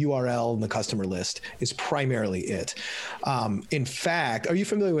 the URL and the customer list is primarily it. In fact, are you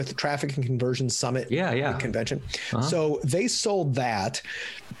familiar with the Traffic and Conversion Summit convention? So they sold that,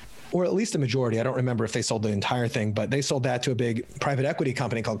 or at least a majority. I don't remember if they sold the entire thing, but they sold that to a big private equity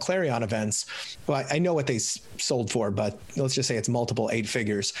company called Clarion Events. Well, I know what they sold for, but let's just say it's multiple 8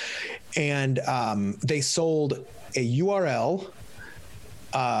 figures. And they sold a URL,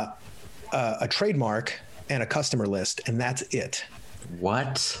 a trademark, and a customer list, and that's it.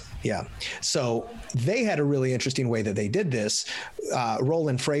 What? Yeah. So they had a really interesting way that they did this.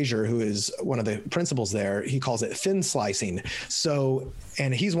 Roland Frazier, who is one of the principals there, he calls it thin slicing. So,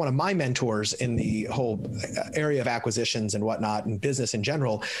 and he's one of my mentors in the whole area of acquisitions and whatnot and business in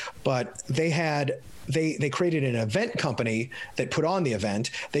general. But they created an event company that put on the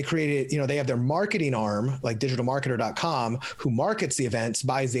event. They created, they have their marketing arm, like digitalmarketer.com, who markets the events,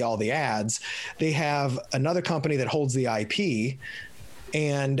 buys all the ads. They have another company that holds the IP.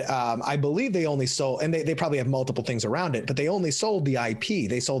 And I believe they only sold, and they probably have multiple things around it, but they only sold the IP.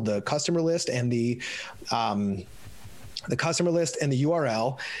 They sold the customer list and the customer list and the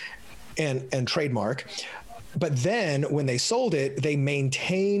URL and trademark. But then when they sold it, they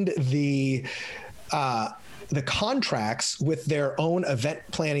maintained the contracts with their own event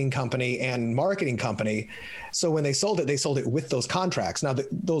planning company and marketing company. So when they sold it with those contracts. Now,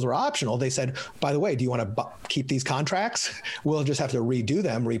 those were optional. They said, by the way, do you want to keep these contracts? We'll just have to redo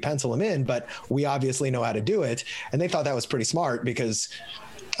them, repencil them in, but we obviously know how to do it. And they thought that was pretty smart because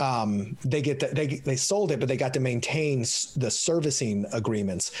they sold it, but they got to maintain the servicing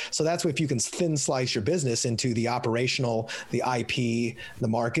agreements. So that's if you can thin slice your business into the operational, the IP, the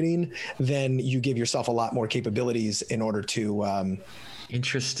marketing, then you give yourself a lot more capabilities in order to.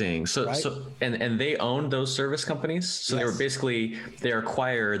 Interesting. So, right? And they owned those service companies. So yes. They were basically their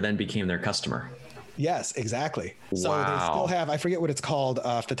acquirer then became their customer. Yes, exactly. So wow. They still have, I forget what it's called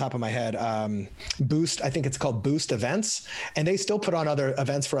off the top of my head. Boost, I think it's called Boost Events. And they still put on other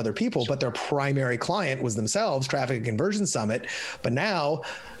events for other people, but their primary client was themselves, Traffic and Conversion Summit. But now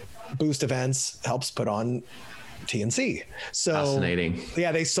Boost Events helps put on TNC. So fascinating.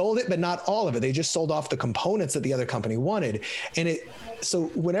 Yeah, they sold it, but not all of it. They just sold off the components that the other company wanted. And so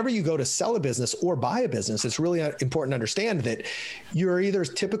whenever you go to sell a business or buy a business, it's really important to understand that you're either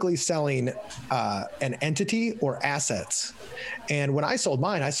typically selling an entity or assets. And when I sold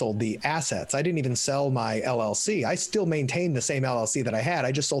mine, I sold the assets. I didn't even sell my LLC. I still maintained the same LLC that I had.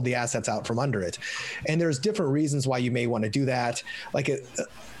 I just sold the assets out from under it. And there's different reasons why you may want to do that. Like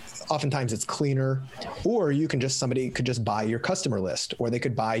oftentimes it's cleaner, or somebody could just buy your customer list, or they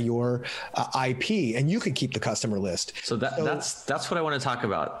could buy your IP and you could keep the customer list. So that's what I want to talk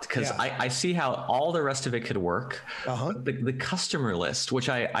about, because yeah. I see how all the rest of it could work. Uh-huh. The customer list, which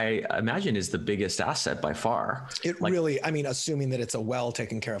I imagine is the biggest asset by far. Assuming that it's a well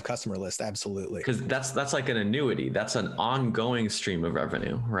taken care of customer list. Absolutely. Because that's like an annuity. That's an ongoing stream of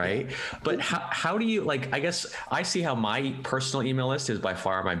revenue, right? But how do you, I guess I see how my personal email list is by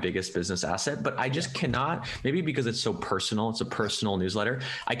far my biggest business asset, but I just cannot, maybe because it's so personal, it's a personal newsletter,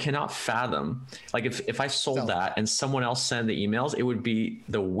 I cannot fathom, if I sold that and someone else sent the emails, it would be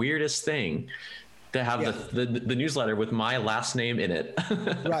the weirdest thing to have the newsletter with my last name in it.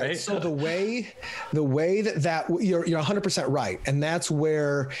 Right. So the way that you're 100% right. And that's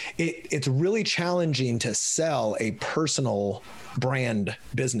where it's really challenging to sell a personal brand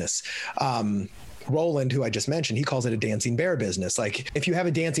business. Roland, who I just mentioned, he calls it a dancing bear business. Like if you have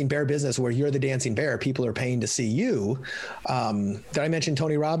a dancing bear business where you're the dancing bear, people are paying to see you. Did I mention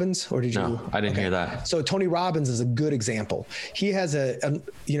Tony Robbins, or did you? No, I didn't hear that. So Tony Robbins is a good example. He has when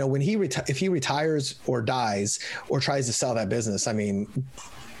if he retires or dies or tries to sell that business,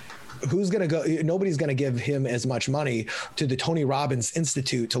 who's going to go? Nobody's going to give him as much money to the Tony Robbins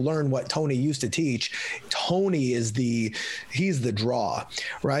Institute to learn what Tony used to teach. Tony he's the draw,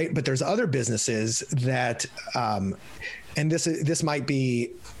 right? But there's other businesses that, and this might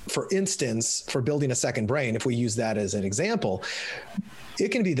be, for instance, for building a second brain, if we use that as an example, it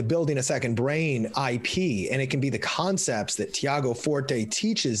can be the building a second brain IP, and it can be the concepts that Tiago Forte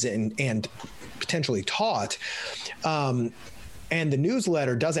teaches and potentially taught. And the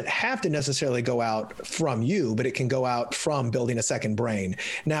newsletter doesn't have to necessarily go out from you, but it can go out from building a second brain.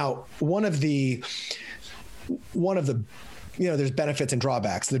 Now, one of the there's benefits and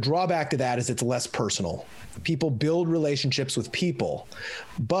drawbacks. The drawback to that is it's less personal. People build relationships with people.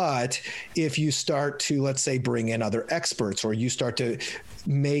 But if you start to, let's say, bring in other experts, or you start to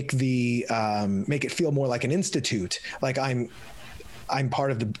make it feel more like an institute, like I'm I'm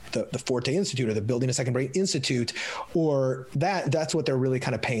part of the Forte Institute or the Building a Second Brain Institute, or that's what they're really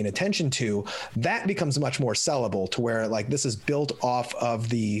kind of paying attention to, that becomes much more sellable to where like this is built off of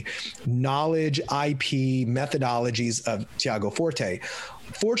the knowledge, IP, methodologies of Tiago Forte.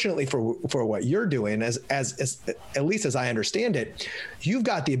 Fortunately for what you're doing, as at least as I understand it, you've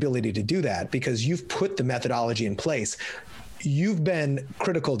got the ability to do that because you've put the methodology in place. You've been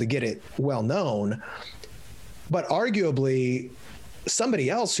critical to get it well known, but arguably somebody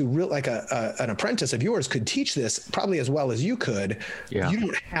else who really like an apprentice of yours could teach this probably as well as you could. Yeah. You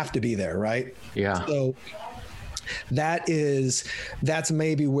don't have to be there, right? Yeah. So that's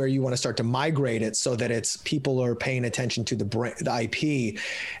maybe where you want to start to migrate it so that it's people are paying attention to the IP.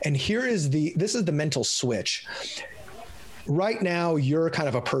 And this is the mental switch. Right now, you're kind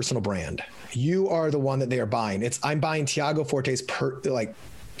of a personal brand. You are the one that they are buying. I'm buying Tiago Forte's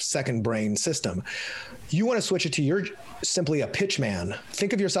second brain system. You want to switch it to you're simply a pitch man.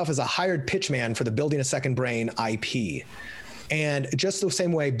 Think of yourself as a hired pitch man for the Building a Second Brain IP. And just the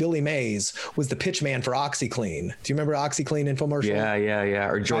same way Billy Mays was the pitch man for OxyClean. Do you remember OxyClean infomercial? Yeah.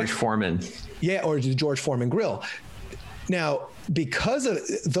 Or George Foreman. Yeah, or the George Foreman grill. Now, because of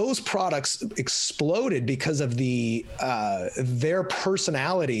those products exploded because of their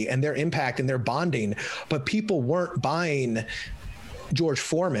personality and their impact and their bonding, but people weren't buying George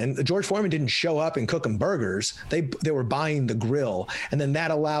Foreman. George Foreman didn't show up and cook them burgers. They were buying the grill. And then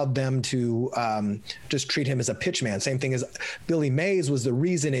that allowed them to just treat him as a pitch man. Same thing as Billy Mays was the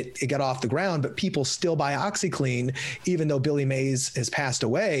reason it got off the ground, but people still buy OxyClean, even though Billy Mays has passed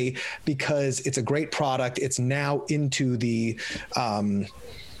away, because it's a great product. It's now into the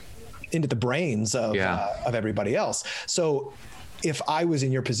brains of everybody else. So if I was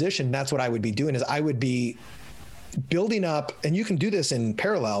in your position, that's what I would be doing is I would be building up, and you can do this in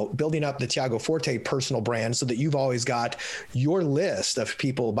parallel, building up the Tiago Forte personal brand so that you've always got your list of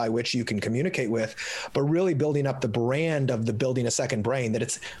people by which you can communicate with, but really building up the brand of the Building a Second Brain,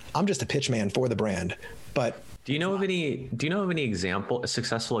 that I'm just a pitch man for the brand. But do you know of any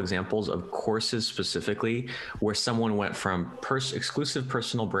successful examples of courses specifically where someone went from exclusive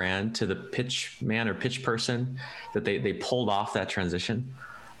personal brand to the pitch man or pitch person that they pulled off that transition?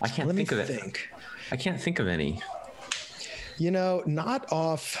 I can't think of it. I can't think of any. Not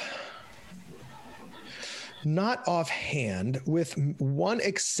offhand, with one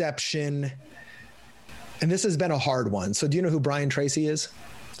exception, and this has been a hard one. So do you know who Brian Tracy is?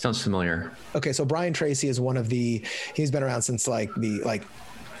 Sounds familiar. Okay, so Brian Tracy is he's been around since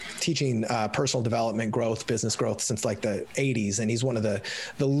teaching personal development growth, business growth since the 80s. And he's one of the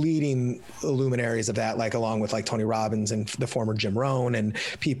leading luminaries of that, along with Tony Robbins and the former Jim Rohn and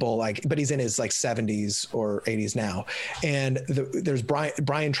people but he's in his 70s or 80s now. And there's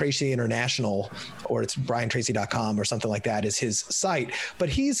Brian Tracy International, or it's briantracy.com or something like that is his site. But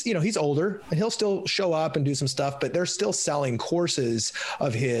he's older and he'll still show up and do some stuff, but they're still selling courses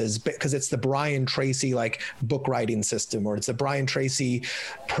of his because it's the Brian Tracy book writing system, or it's the Brian Tracy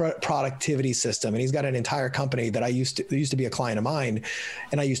productivity system. And he's got an entire company that used to be a client of mine,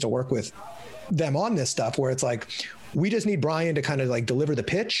 and I used to work with them on this stuff, where it's we just need Brian to kind of deliver the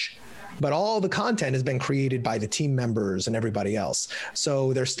pitch, but all the content has been created by the team members and everybody else.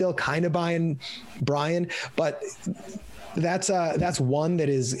 So they're still kind of buying Brian, but that's one that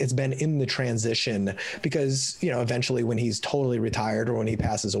it's been in the transition, because eventually when he's totally retired or when he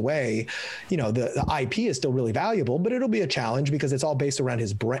passes away, the IP is still really valuable, but it'll be a challenge because it's all based around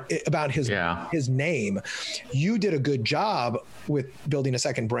his name. You did a good job with Building a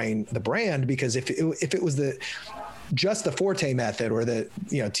Second Brain, the brand, because if it was just the Forte method, or the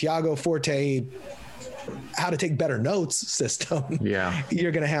Tiago Forte how to take better notes system,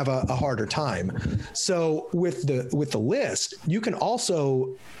 you're going to have a harder time. So with the list, you can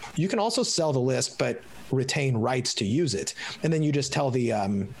also sell the list, but retain rights to use it. And then you just tell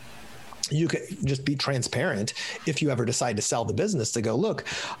you could just be transparent if you ever decide to sell the business, to go, look,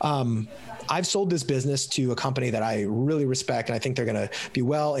 I've sold this business to a company that I really respect, and I think they're going to be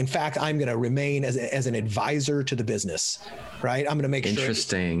well. In fact, I'm going to remain as an advisor to the business, right? I'm going to make sure.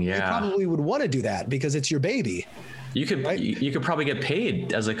 Interesting. Yeah. You probably would want to do that because it's your baby. You could probably get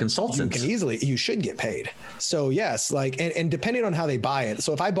paid as a consultant. You should get paid. So yes, and depending on how they buy it.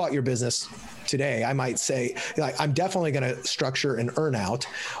 So if I bought your business today, I might say, I'm definitely going to structure an earn out,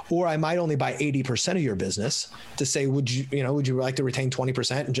 or I might only buy 80% of your business to say, would you like to retain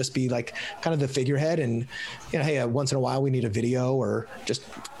 20% and just be kind of the figurehead, and, hey, once in a while we need a video, or just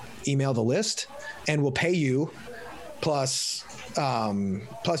email the list and we'll pay you plus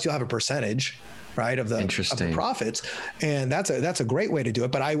you'll have a percentage, right, of the profits. And that's a great way to do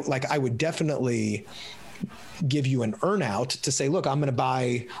it. But I would definitely give you an earnout to say, look, I'm going to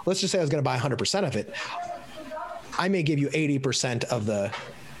buy, let's just say I was going to buy 100% of it. I may give you 80% of the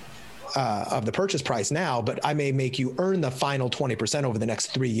purchase price now, but I may make you earn the final 20% over the next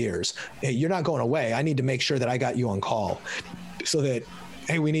 3 years. Hey, you're not going away. I need to make sure that I got you on call so that,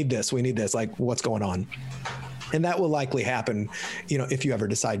 hey, we need this, like what's going on? And that will likely happen, if you ever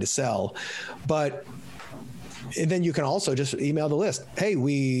decide to sell. But then you can also just email the list. Hey,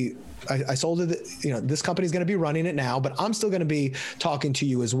 I sold it. This company's going to be running it now, but I'm still going to be talking to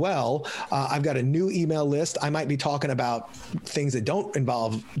you as well. I've got a new email list. I might be talking about things that don't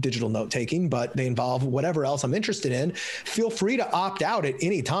involve digital note taking, but they involve whatever else I'm interested in. Feel free to opt out at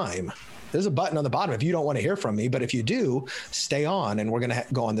any time. There's a button on the bottom if you don't want to hear from me, but if you do, stay on and we're going to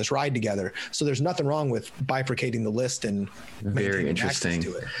go on this ride together. So there's nothing wrong with bifurcating the list and very interesting.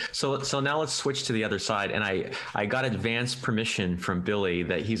 To it. So now let's switch to the other side. And I got advance permission from Billy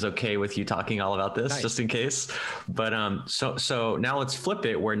that he's okay with you talking all about this, nice. Just in case. But so now let's flip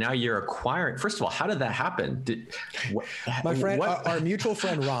it where now you're acquiring. First of all, how did that happen? My friend, our mutual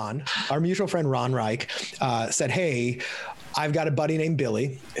friend Ron Reich said, hey, I've got a buddy named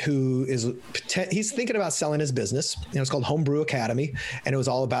Billy who he's thinking about selling his business. It's called Homebrew Academy, and it was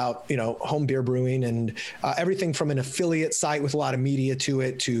all about home beer brewing and everything from an affiliate site with a lot of media to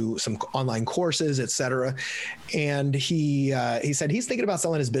it to some online courses, et cetera. And he said he's thinking about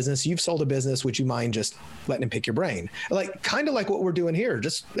selling his business. You've sold a business. Would you mind just letting him pick your brain? Kind of like what we're doing here.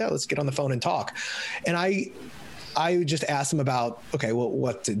 Just let's get on the phone and talk. And I just asked him about, okay, well,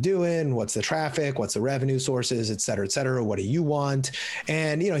 what's it doing? What's the traffic? What's the revenue sources, et cetera, et cetera? What do you want?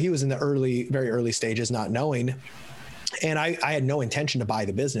 And, he was in the very early stages, not knowing. And I had no intention to buy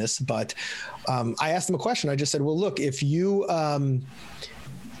the business, but I asked him a question. I just said, well, look, if you were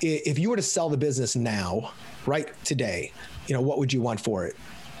to sell the business now, right today, what would you want for it?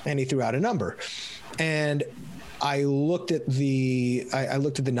 And he threw out a number. And I looked at the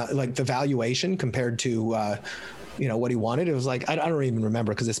valuation compared to what he wanted. It was like, I don't even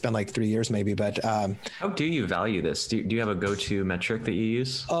remember because it's been like 3 years maybe, but. How do you value this? Do you have a go-to metric that you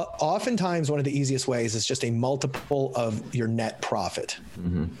use? Oftentimes one of the easiest ways is just a multiple of your net profit.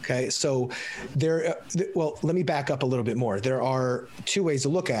 Mm-hmm. Okay. So let me back up a little bit more. There are two ways to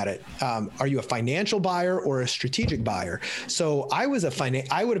look at it. Are you a financial buyer or a strategic buyer? So I was a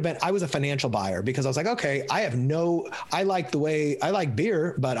financial buyer because I was like, okay, I like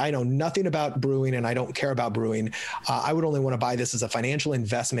beer, but I know nothing about brewing and I don't care about brewing. I would only want to buy this as a financial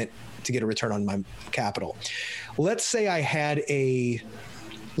investment to get a return on my capital. Let's say I had an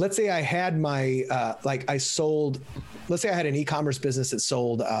e-commerce business that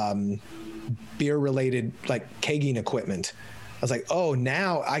sold beer related kegging equipment. I was like, oh,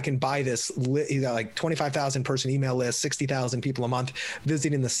 now I can buy this, 25,000 person email list, 60,000 people a month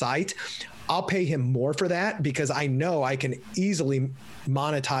visiting the site. I'll pay him more for that because I know I can easily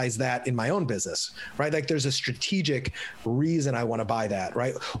monetize that in my own business, right? There's a strategic reason I want to buy that,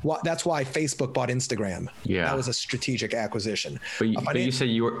 right? That's why Facebook bought Instagram. Yeah. That was a strategic acquisition. But you said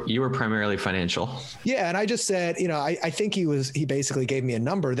you were primarily financial. Yeah. And I just said, I think he basically gave me a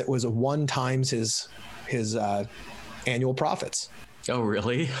number that was 1 times his annual profits. Oh,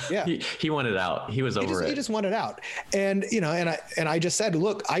 really? Yeah. He wanted out. He was over it. He just wanted out. And, and I just said,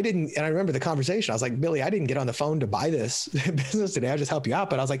 look, I remember the conversation. I was like, Billy, I didn't get on the phone to buy this business today. I'll just help you out.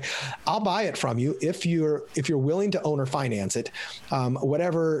 But I was like, I'll buy it from you if you're willing to own or finance it.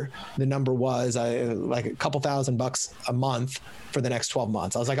 Whatever the number was, like a couple $1,000 a month for the next 12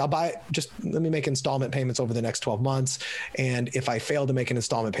 months. I was like, I'll buy it. Just let me make installment payments over the next 12 months. And if I fail to make an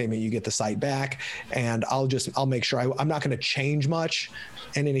installment payment, you get the site back. And I'll make sure I'm not going to change much.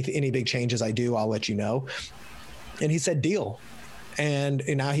 And any big changes I do, I'll let you know. And he said, deal. And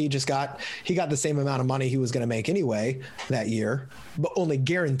now he got the same amount of money he was going to make anyway that year, but only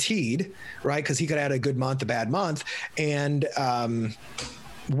guaranteed, right? Because he could have had a good month, a bad month. And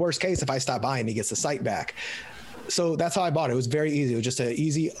worst case, if I stop buying, he gets the site back. So that's how I bought it. It was very easy. It was just an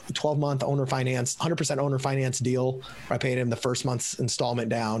easy 12-month owner finance, 100% owner finance deal where I paid him the first month's installment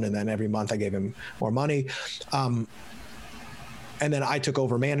down. And then every month I gave him more money. And then I took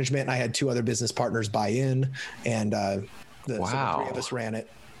over management. And I had 2 other business partners buy in, and so the 3 of us ran it.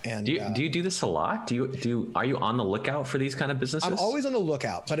 And do you do this a lot? Are you on the lookout for these kind of businesses? I'm always on the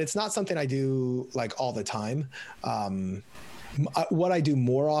lookout, but it's not something I do all the time. What I do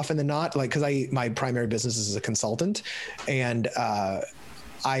more often than not, because my primary business is as a consultant, and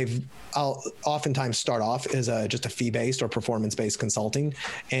I'll oftentimes start off as just a fee-based or performance-based consulting,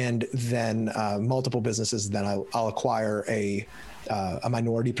 and then multiple businesses. Then I'll acquire a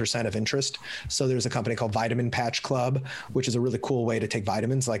minority percent of interest. So there's a company called Vitamin Patch Club, which is a really cool way to take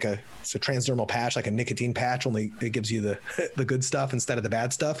vitamins, it's a transdermal patch, like a nicotine patch, only it gives you the good stuff instead of the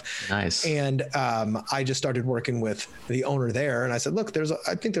bad stuff. Nice. And I just started working with the owner there, and I said, look,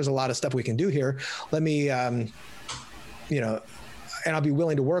 I think there's a lot of stuff we can do here. Let me, and I'll be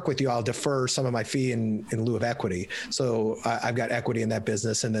willing to work with you. I'll defer some of my fee in lieu of equity. So I've got equity in that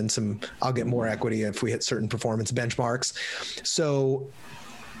business, and then I'll get more equity if we hit certain performance benchmarks. So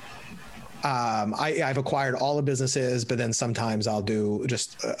I've acquired all the businesses, but then sometimes I'll do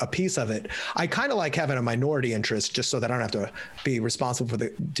just a piece of it. I kind of like having a minority interest just so that I don't have to be responsible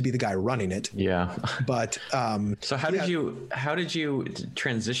to be the guy running it. Yeah. But so how did you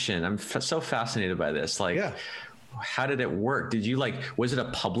transition? I'm so fascinated by this. How did it work? Was it a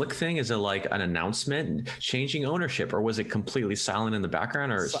public thing? Is it like an announcement changing ownership, or was it completely silent in the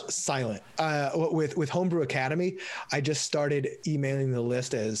background? Or silent? With Homebrew Academy, I just started emailing the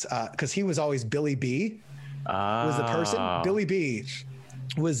list because he was always Billy B. Was the person. Billy B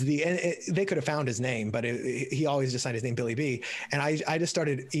was they could have found his name, but he always just signed his name Billy B. And I just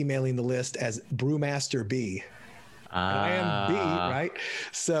started emailing the list as Brewmaster B. And I am B, right?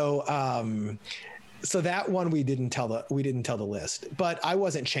 So that one we didn't tell the list, but I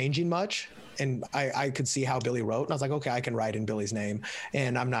wasn't changing much, and I could see how Billy wrote, and I was like, okay, I can write in Billy's name,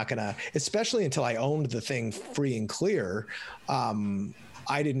 and I'm not gonna, especially until I owned the thing free and clear.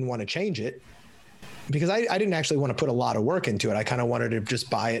 I didn't want to change it because I didn't actually want to put a lot of work into it. I kind of wanted to just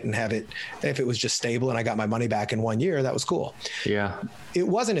buy it and have it. If it was just stable and I got my money back in 1 year, that was cool. Yeah. It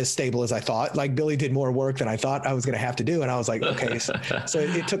wasn't as stable as I thought. Like Billy did more work than I thought I was going to have to do. And I was like, okay, so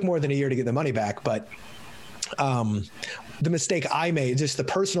it took more than a year to get the money back. But the mistake I made, just the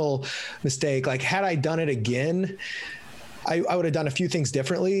personal mistake, like had I done it again, I would have done a few things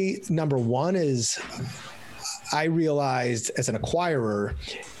differently. Number one is I realized as an acquirer,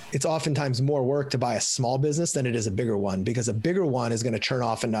 it's oftentimes more work to buy a small business than it is a bigger one, because a bigger one is going to churn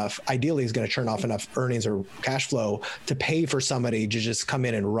off enough earnings or cash flow to pay for somebody to just come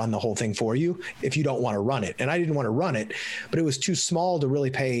in and run the whole thing for you if you don't want to run it. And I didn't want to run it, but it was too small to really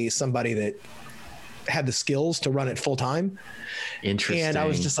pay somebody that had the skills to run it full time. Interesting. And I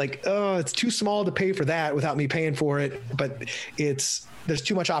was just like, oh, it's too small to pay for that without me paying for it. But there's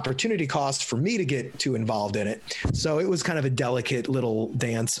too much opportunity cost for me to get too involved in it. So it was kind of a delicate little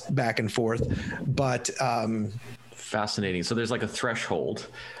dance back and forth, but fascinating. So there's like a threshold.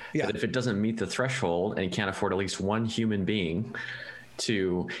 Yeah. That if it doesn't meet the threshold and you can't afford at least one human being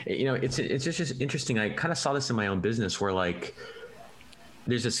to, it's just interesting. I kind of saw this in my own business where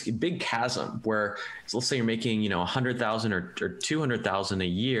there's this big chasm where, let's say you're making, 100,000 or 200,000 a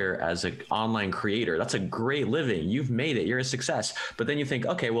year as an online creator. That's a great living. You've made it. You're a success. But then you think,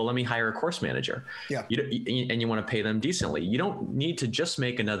 okay, well, let me hire a course manager. Yeah. And you want to pay them decently. You don't need to just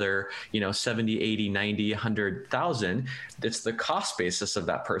make another, 70, 80, 90, 100,000. It's the cost basis of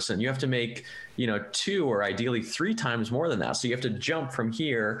that person. You have to make, 2 or ideally 3 times more than that. So you have to jump from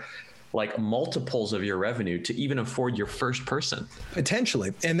here like multiples of your revenue to even afford your first person.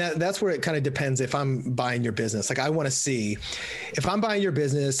 Potentially. And that's where it kind of depends if I'm buying your business. Like I want to see if I'm buying your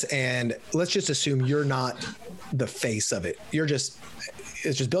business, and let's just assume you're not the face of it.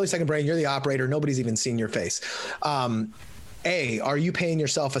 It's just Billy Second Brain. You're the operator. Nobody's even seen your face. Are you paying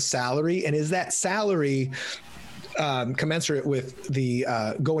yourself a salary? And is that salary commensurate with the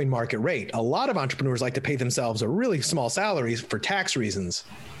going market rate? A lot of entrepreneurs like to pay themselves a really small salaries for tax reasons.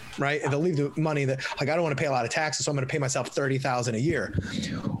 Right. And they'll leave the money that I don't want to pay a lot of taxes. So I'm going to pay myself $30,000 a year.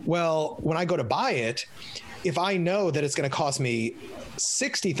 Well, when I go to buy it, if I know that it's going to cost me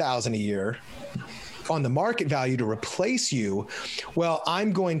 $60,000 a year on the market value to replace you, well,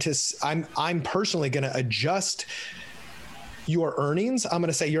 I'm personally going to adjust your earnings. I'm going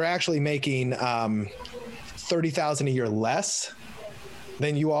to say you're actually making $30,000 a year less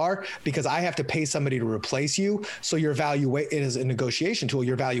than you are, because I have to pay somebody to replace you. So your it is a negotiation tool.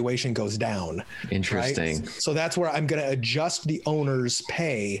 Your valuation goes down. Interesting. Right? So that's where I'm going to adjust the owner's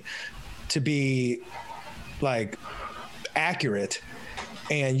pay to be accurate,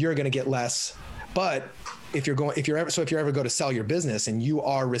 and you're going to get less. But if you ever go to sell your business and you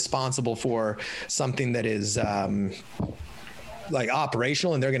are responsible for something that is,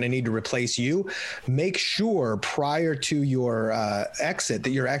 operational, and they're going to need to replace you, make sure prior to your exit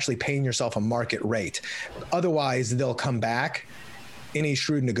that you're actually paying yourself a market rate. Otherwise, they'll come back. Any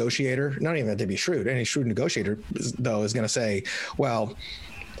shrewd negotiator, not even have to be shrewd, any shrewd negotiator, though, is going to say, well,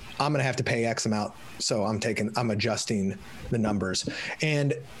 I'm going to have to pay X amount. So I'm adjusting the numbers,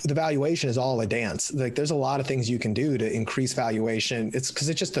 and the valuation is all a dance. Like there's a lot of things you can do to increase valuation. It's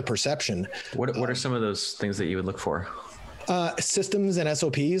just the perception. What are some of those things that you would look for? Systems and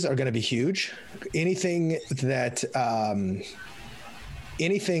SOPs are going to be huge. Anything that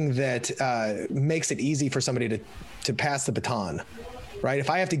makes it easy for somebody to pass the baton. Right?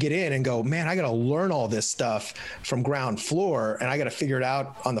 If I have to get in and go, man, I got to learn all this stuff from ground floor and I got to figure it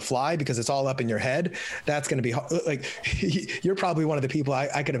out on the fly because it's all up in your head. That's going to be like, you're probably one of the people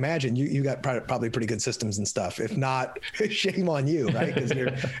I could imagine you got probably pretty good systems and stuff. If not, shame on you, right? Because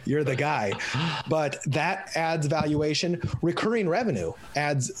you're the guy. But that adds valuation. Recurring revenue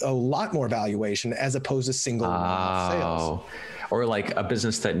adds a lot more valuation as opposed to single sales. Or like a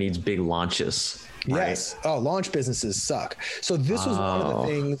business that needs big launches. Right? Yes. Oh, launch businesses suck. So this was one of the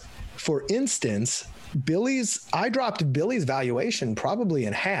things, for instance, I dropped Billy's valuation probably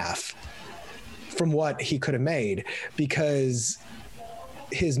in half from what he could have made because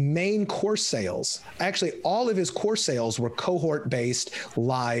his main course sales, actually all of his course sales were cohort-based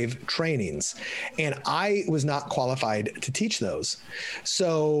live trainings. And I was not qualified to teach those.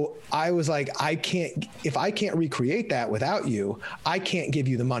 So I was like, if I can't recreate that without you, I can't give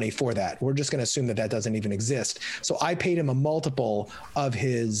you the money for that. We're just going to assume that doesn't even exist. So I paid him a multiple of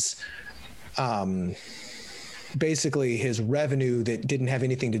his, basically his revenue that didn't have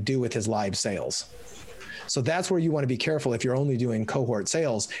anything to do with his live sales. So that's where you want to be careful if you're only doing cohort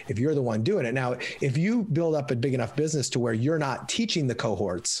sales, if you're the one doing it. Now, if you build up a big enough business to where you're not teaching the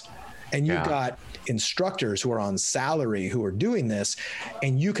cohorts and you've got instructors who are on salary who are doing this,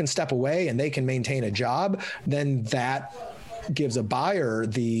 and you can step away and they can maintain a job, then that gives a buyer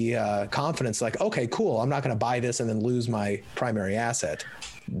the confidence like, okay, cool, I'm not going to buy this and then lose my primary asset.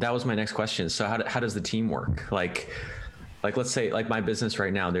 That was my next question. So how does the team work? Like let's say like my business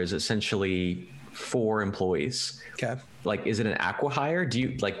right now, there's essentially 4 employees. Okay. Like, is it an acqui-hire? Do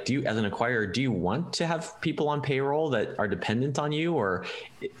you as an acquirer, do you want to have people on payroll that are dependent on you, or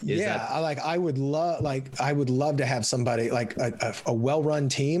I would love to have somebody like a well-run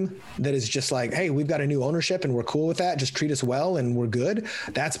team that is just like, hey, we've got a new ownership and we're cool with that. Just treat us well and we're good.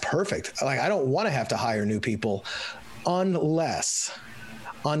 That's perfect. Like, I don't want to have to hire new people unless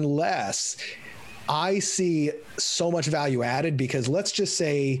I see so much value added, because let's just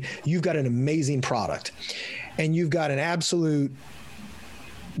say you've got an amazing product and you've got an absolute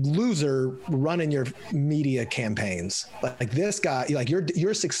loser running your media campaigns. Like this guy, like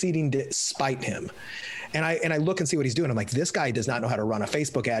you're succeeding despite him. And I look and see what he's doing. I'm like, this guy does not know how to run a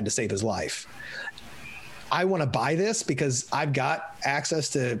Facebook ad to save his life. I want to buy this because I've got access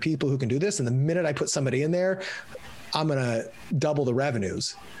to people who can do this. And the minute I put somebody in there, I'm going to double the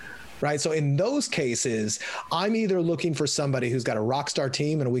revenues. Right. So in those cases, I'm either looking for somebody who's got a rock star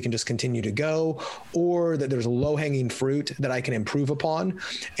team and we can just continue to go, or that there's low hanging fruit that I can improve upon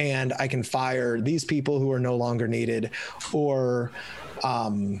and I can fire these people who are no longer needed, or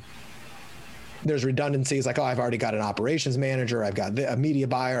there's redundancies like, oh, I've already got an operations manager, I've got a media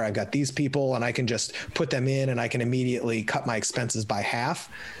buyer, I've got these people, and I can just put them in and I can immediately cut my expenses by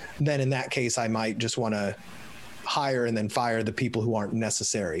half. Then in that case, I might just want to hire and then fire the people who aren't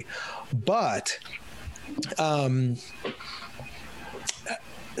necessary. But for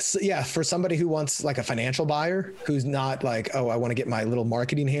somebody who wants like a financial buyer who's not like, oh, I want to get my little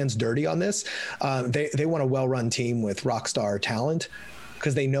marketing hands dirty on this, they want a well-run team with rock star talent,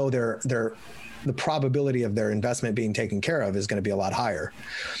 because they know the probability of their investment being taken care of is going to be a lot higher.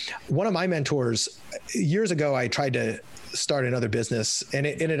 One of my mentors years ago, I tried to start another business and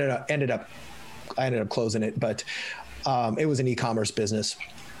it I ended up closing it, but it was an e-commerce business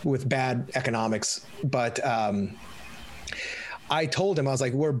with bad economics. But I told him, I was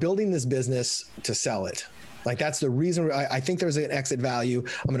like, we're building this business to sell it. Like, that's the reason I think there's an exit value.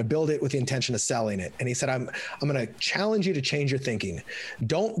 I'm going to build it with the intention of selling it. And he said, I'm going to challenge you to change your thinking.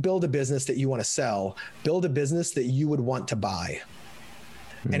 Don't build a business that you want to sell. Build a business that you would want to buy.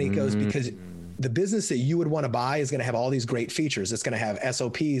 And he goes, because the business that you would want to buy is going to have all these great features. It's going to have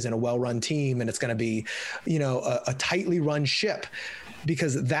SOPs and a well-run team, and it's going to be, a tightly run ship,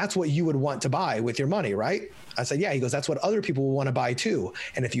 because that's what you would want to buy with your money, right? I said, yeah. He goes, that's what other people will want to buy too.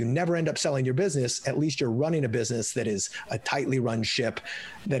 And if you never end up selling your business, at least you're running a business that is a tightly run ship,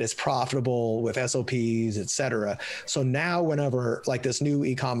 that is profitable with SOPs, et cetera. So now whenever, like this new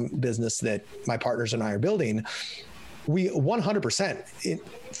e-com business that my partners and I are building, we 100%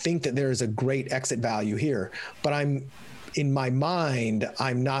 think that there is a great exit value here, but in my mind,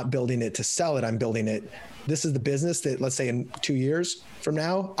 I'm not building it to sell it. I'm building it. This is the business that, let's say in 2 years, from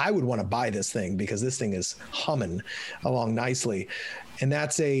now, I would want to buy this thing because this thing is humming along nicely. And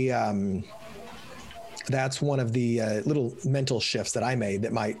that's one of the little mental shifts that I made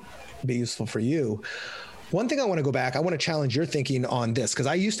that might be useful for you. One thing I want to go back, I want to challenge your thinking on this, because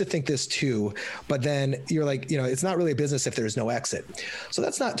I used to think this too, but then you're like, it's not really a business if there's no exit. So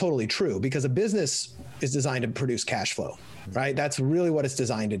that's not totally true, because a business is designed to produce cash flow, right? That's really what it's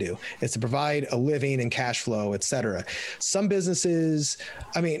designed to do. It's to provide a living and cash flow, et cetera. Some businesses,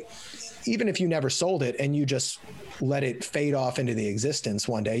 even if you never sold it and you just let it fade off into the existence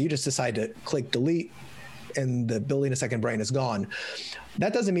one day, you just decide to click delete and the building a second brain is gone.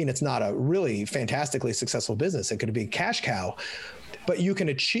 That doesn't mean it's not a really fantastically successful business. It could be a cash cow, but you can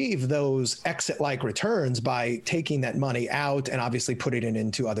achieve those exit-like returns by taking that money out and obviously putting it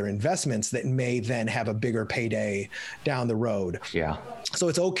into other investments that may then have a bigger payday down the road. Yeah. So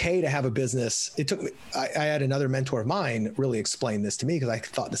it's okay to have a business. I had another mentor of mine really explain this to me because I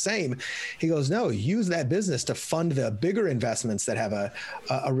thought the same. He goes, no, use that business to fund the bigger investments that have a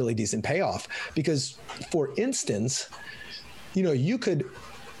really decent payoff. Because for instance, you could,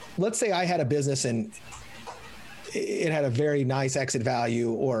 let's say I had a business and it had a very nice exit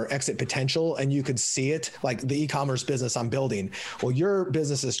value or exit potential, and you could see it, like the e-commerce business I'm building. Well, your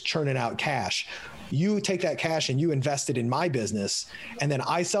business is churning out cash. You take that cash and you invest it in my business, and then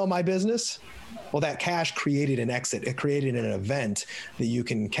I sell my business. Well, that cash created an exit. It created an event that you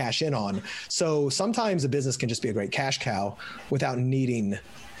can cash in on. So sometimes a business can just be a great cash cow without needing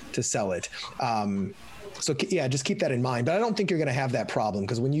to sell it. So yeah, just keep that in mind. But I don't think you're going to have that problem,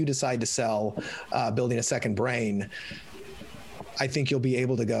 because when you decide to sell building a second brain, I think you'll be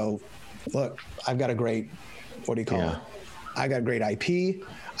able to go, look, I've got a great, what do you call it? I got great IP.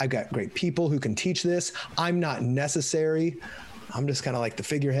 I've got great people who can teach this. I'm not necessary. I'm just kind of like the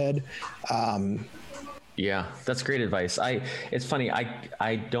figurehead. Yeah, that's great advice. It's funny.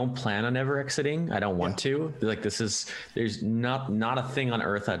 I don't plan on ever exiting. I don't want to. Like, there's not a thing on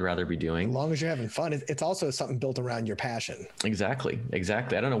earth I'd rather be doing. As long as you're having fun. It's also something built around your passion. Exactly. I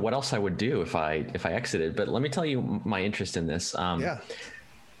don't know what else I would do if I exited, but let me tell you my interest in this. I'm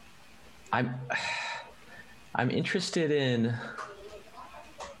interested in,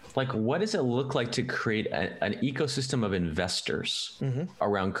 like, what does it look like to create an ecosystem of investors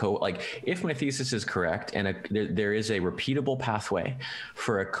around like, if my thesis is correct and there is a repeatable pathway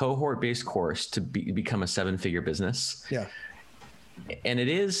for a cohort-based course to become a 7-figure business. Yeah. And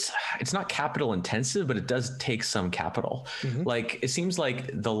it's not capital intensive, but it does take some capital. Like, it seems like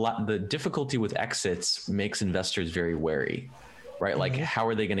the difficulty with exits makes investors very wary, right? Like, how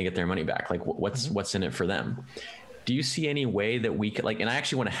are they going to get their money back? Like, what's in it for them? Do you see any way that we could, like, and I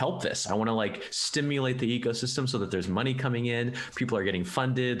actually want to help this. I want to, like, stimulate the ecosystem so that there's money coming in, people are getting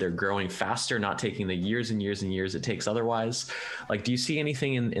funded, they're growing faster, not taking the years and years and years it takes otherwise. Like, do you see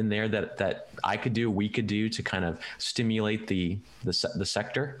anything in there that I could do, we could do to kind of stimulate the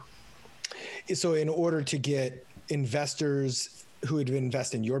sector? So in order to get investors who would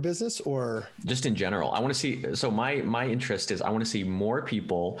invest in your business, or just in general? I want to see, so my interest is, I want to see more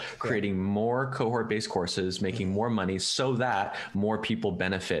people creating more cohort-based courses, making more money, so that more people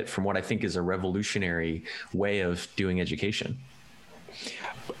benefit from what I think is a revolutionary way of doing education.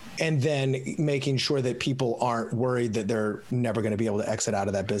 And then making sure that people aren't worried that they're never going to be able to exit out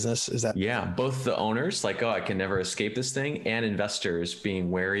of that business. Is that? Yeah. Both the owners, like, I can never escape this thing, and investors being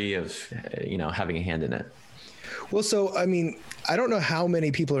wary of, having a hand in it. Well, so, I don't know how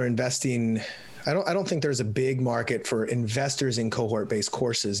many people are investing. I don't think there's a big market for investors in cohort-based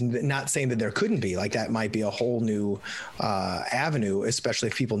courses. Not saying that there couldn't be. Like, that might be a whole new avenue, especially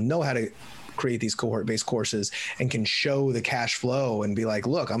if people know how to create these cohort-based courses and can show the cash flow and be like,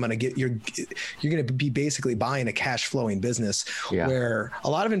 look, you're going to be basically buying a cash flowing business, where a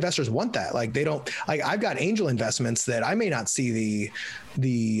lot of investors want that. Like, they don't, like, I've got angel investments that I may not see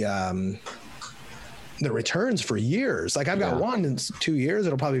the returns for years. Like, I've got one in 2 years.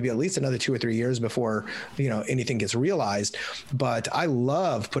 It'll probably be at least another 2 or 3 years before, anything gets realized. But I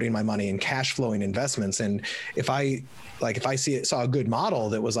love putting my money in cash flowing investments. And if I saw a good model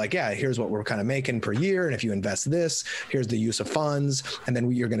that was like, here's what we're kind of making per year, and if you invest this, here's the use of funds, and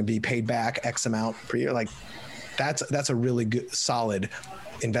then you're going to be paid back X amount per year. Like, that's a really good, solid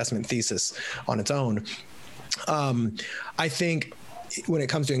investment thesis on its own. I think when it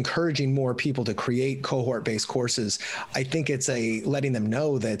comes to encouraging more people to create cohort-based courses, I think it's letting them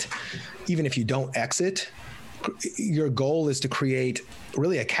know that even if you don't exit, your goal is to create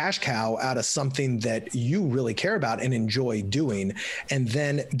really a cash cow out of something that you really care about and enjoy doing, and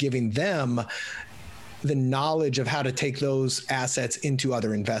then giving them the knowledge of how to take those assets into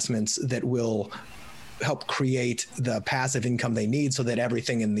other investments that will help create the passive income they need so that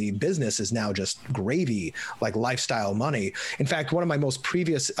everything in the business is now just gravy, like lifestyle money. In fact, one of my most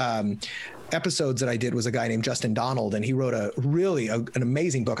previous episodes that I did was a guy named Justin Donald, and he wrote an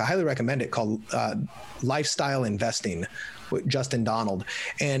amazing book. I highly recommend it, called Lifestyle Investing with Justin Donald.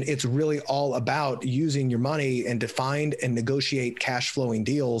 And it's really all about using your money and to find and negotiate cash flowing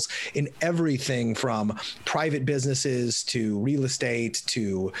deals in everything from private businesses to real estate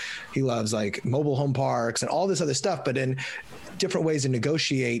to, he loves like mobile home parks and all this other stuff, but in different ways to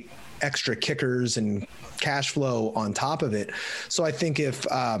negotiate extra kickers and cash flow on top of it. So I think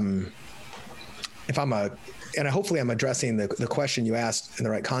hopefully I'm addressing the question you asked in the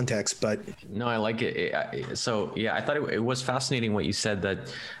right context, but. No, I like it. So yeah, I thought it was fascinating what you said, that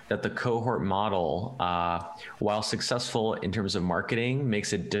the cohort model, while successful in terms of marketing,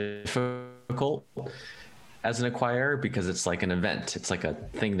 makes it difficult as an acquirer because it's like an event. It's like a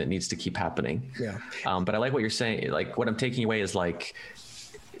thing that needs to keep happening. Yeah. But I like what you're saying. Like what I'm taking away is like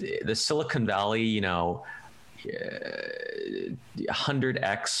the Silicon Valley,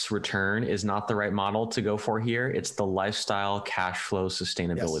 100x return is not the right model to go for here. It's the lifestyle cash flow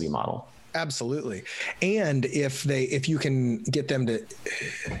sustainability model. Absolutely. And if you can get them to,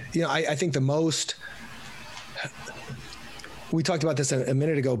 I think we talked about this a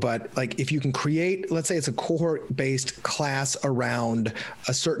minute ago, but like if you can create, let's say it's a cohort based class around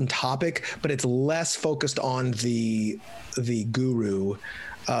a certain topic, but it's less focused on the guru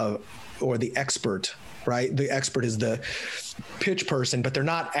or the expert, right? The expert is the pitch person, but they're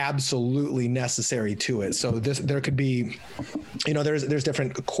not absolutely necessary to it. So there could be, there's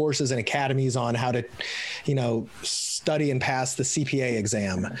different courses and academies on how to, study and pass the CPA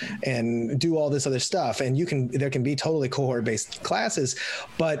exam and do all this other stuff. And there can be totally cohort based classes,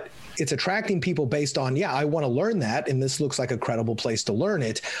 but it's attracting people based on, I want to learn that. And this looks like a credible place to learn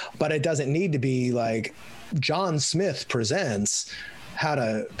it, but it doesn't need to be like John Smith presents how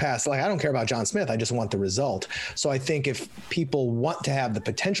to pass. Like, I don't care about John Smith. I just want the result. So I think if people want to have the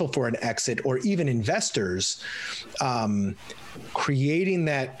potential for an exit, or even investors, creating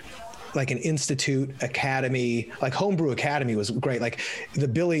that, like an institute academy, like Homebrew Academy was great. Like the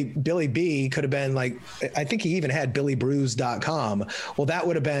Billy B could have been like, I think he even had billybrews.com. Well, that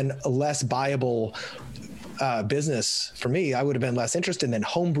would have been a less viable business for me. I would have been less interested than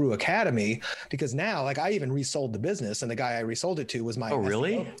Homebrew Academy, because now, like, I even resold the business, and the guy I resold it to was my. Oh,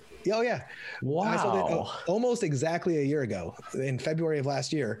 really? SEO. Oh yeah. Wow. I sold it almost exactly a year ago, in February of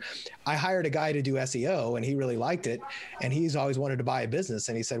last year. I hired a guy to do SEO, and he really liked it, and he's always wanted to buy a business,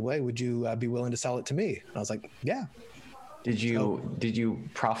 and he said, "Well, would you be willing to sell it to me?" And I was like, "Yeah." Did you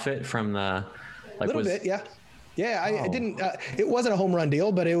profit from the little bit? Yeah. Yeah, I didn't. It wasn't a home run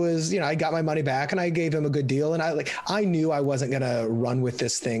deal, but it was. I got my money back, and I gave him a good deal. And I knew I wasn't gonna run with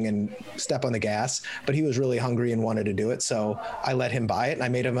this thing and step on the gas. But he was really hungry and wanted to do it, so I let him buy it, and I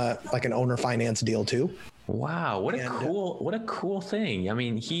made him an owner finance deal too. Wow, what a cool thing! I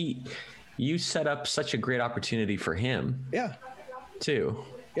mean, you set up such a great opportunity for him. Yeah. Too.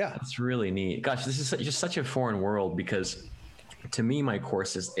 Yeah, it's really neat. Gosh, this is just such a foreign world, because to me, my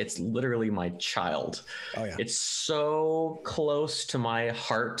course it's literally my child. Oh, yeah. It's so close to my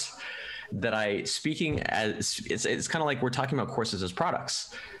heart that it's kind of like we're talking about courses as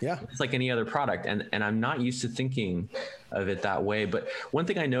products. Yeah. It's like any other product. And I'm not used to thinking of it that way. But one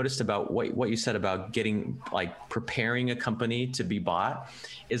thing I noticed about what you said about preparing a company to be bought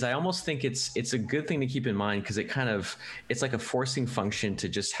is I almost think it's a good thing to keep in mind, because it's like a forcing function to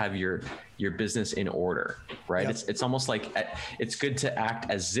just have your business in order, right? Yep. It's almost like it's good to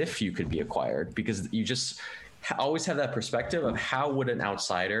act as if you could be acquired, because you just always have that perspective of how would an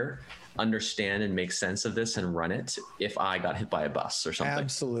outsider understand and make sense of this and run it if I got hit by a bus or something.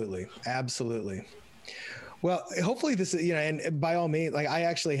 Absolutely. Well, hopefully this is, and by all means, like, I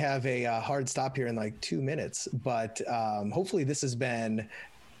actually have a hard stop here in like 2 minutes, but hopefully this has been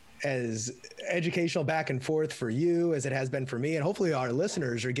as educational back and forth for you as it has been for me. And hopefully our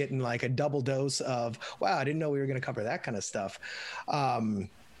listeners are getting like a double dose of, wow, I didn't know we were going to cover that kind of stuff.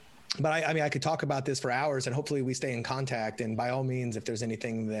 But I mean, I could talk about this for hours, and hopefully we stay in contact. And by all means, if there's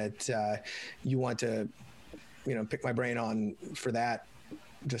anything that you want to, pick my brain on for that,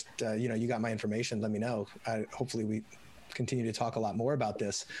 just, you got my information, let me know. Hopefully we continue to talk a lot more about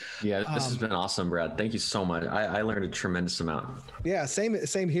this. Yeah, this has been awesome, Brad. Thank you so much. I learned a tremendous amount. Yeah,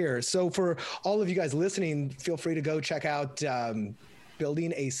 same here. So for all of you guys listening, feel free to go check out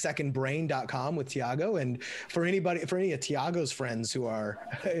buildingasecondbrain.com with Tiago. And for any of Tiago's friends who are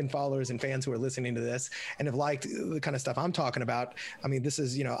and followers and fans who are listening to this and have liked the kind of stuff I'm talking about, I mean, this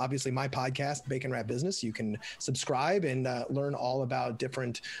is, obviously my podcast, Bacon Wrap Business. You can subscribe and learn all about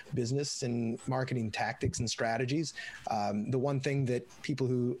different business and marketing tactics and strategies. The one thing that people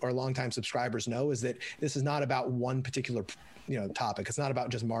who are longtime subscribers know is that this is not about one particular topic. It's not about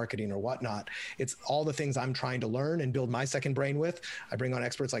just marketing or whatnot. It's all the things I'm trying to learn and build my second brain with. I bring on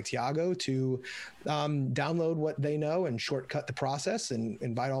experts like Tiago to download what they know and shortcut the process, and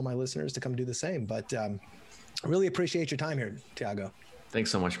invite all my listeners to come do the same. But really appreciate your time here, Tiago.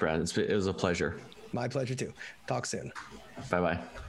 Thanks so much, Brad. It was a pleasure. My pleasure too. Talk soon. Bye-bye.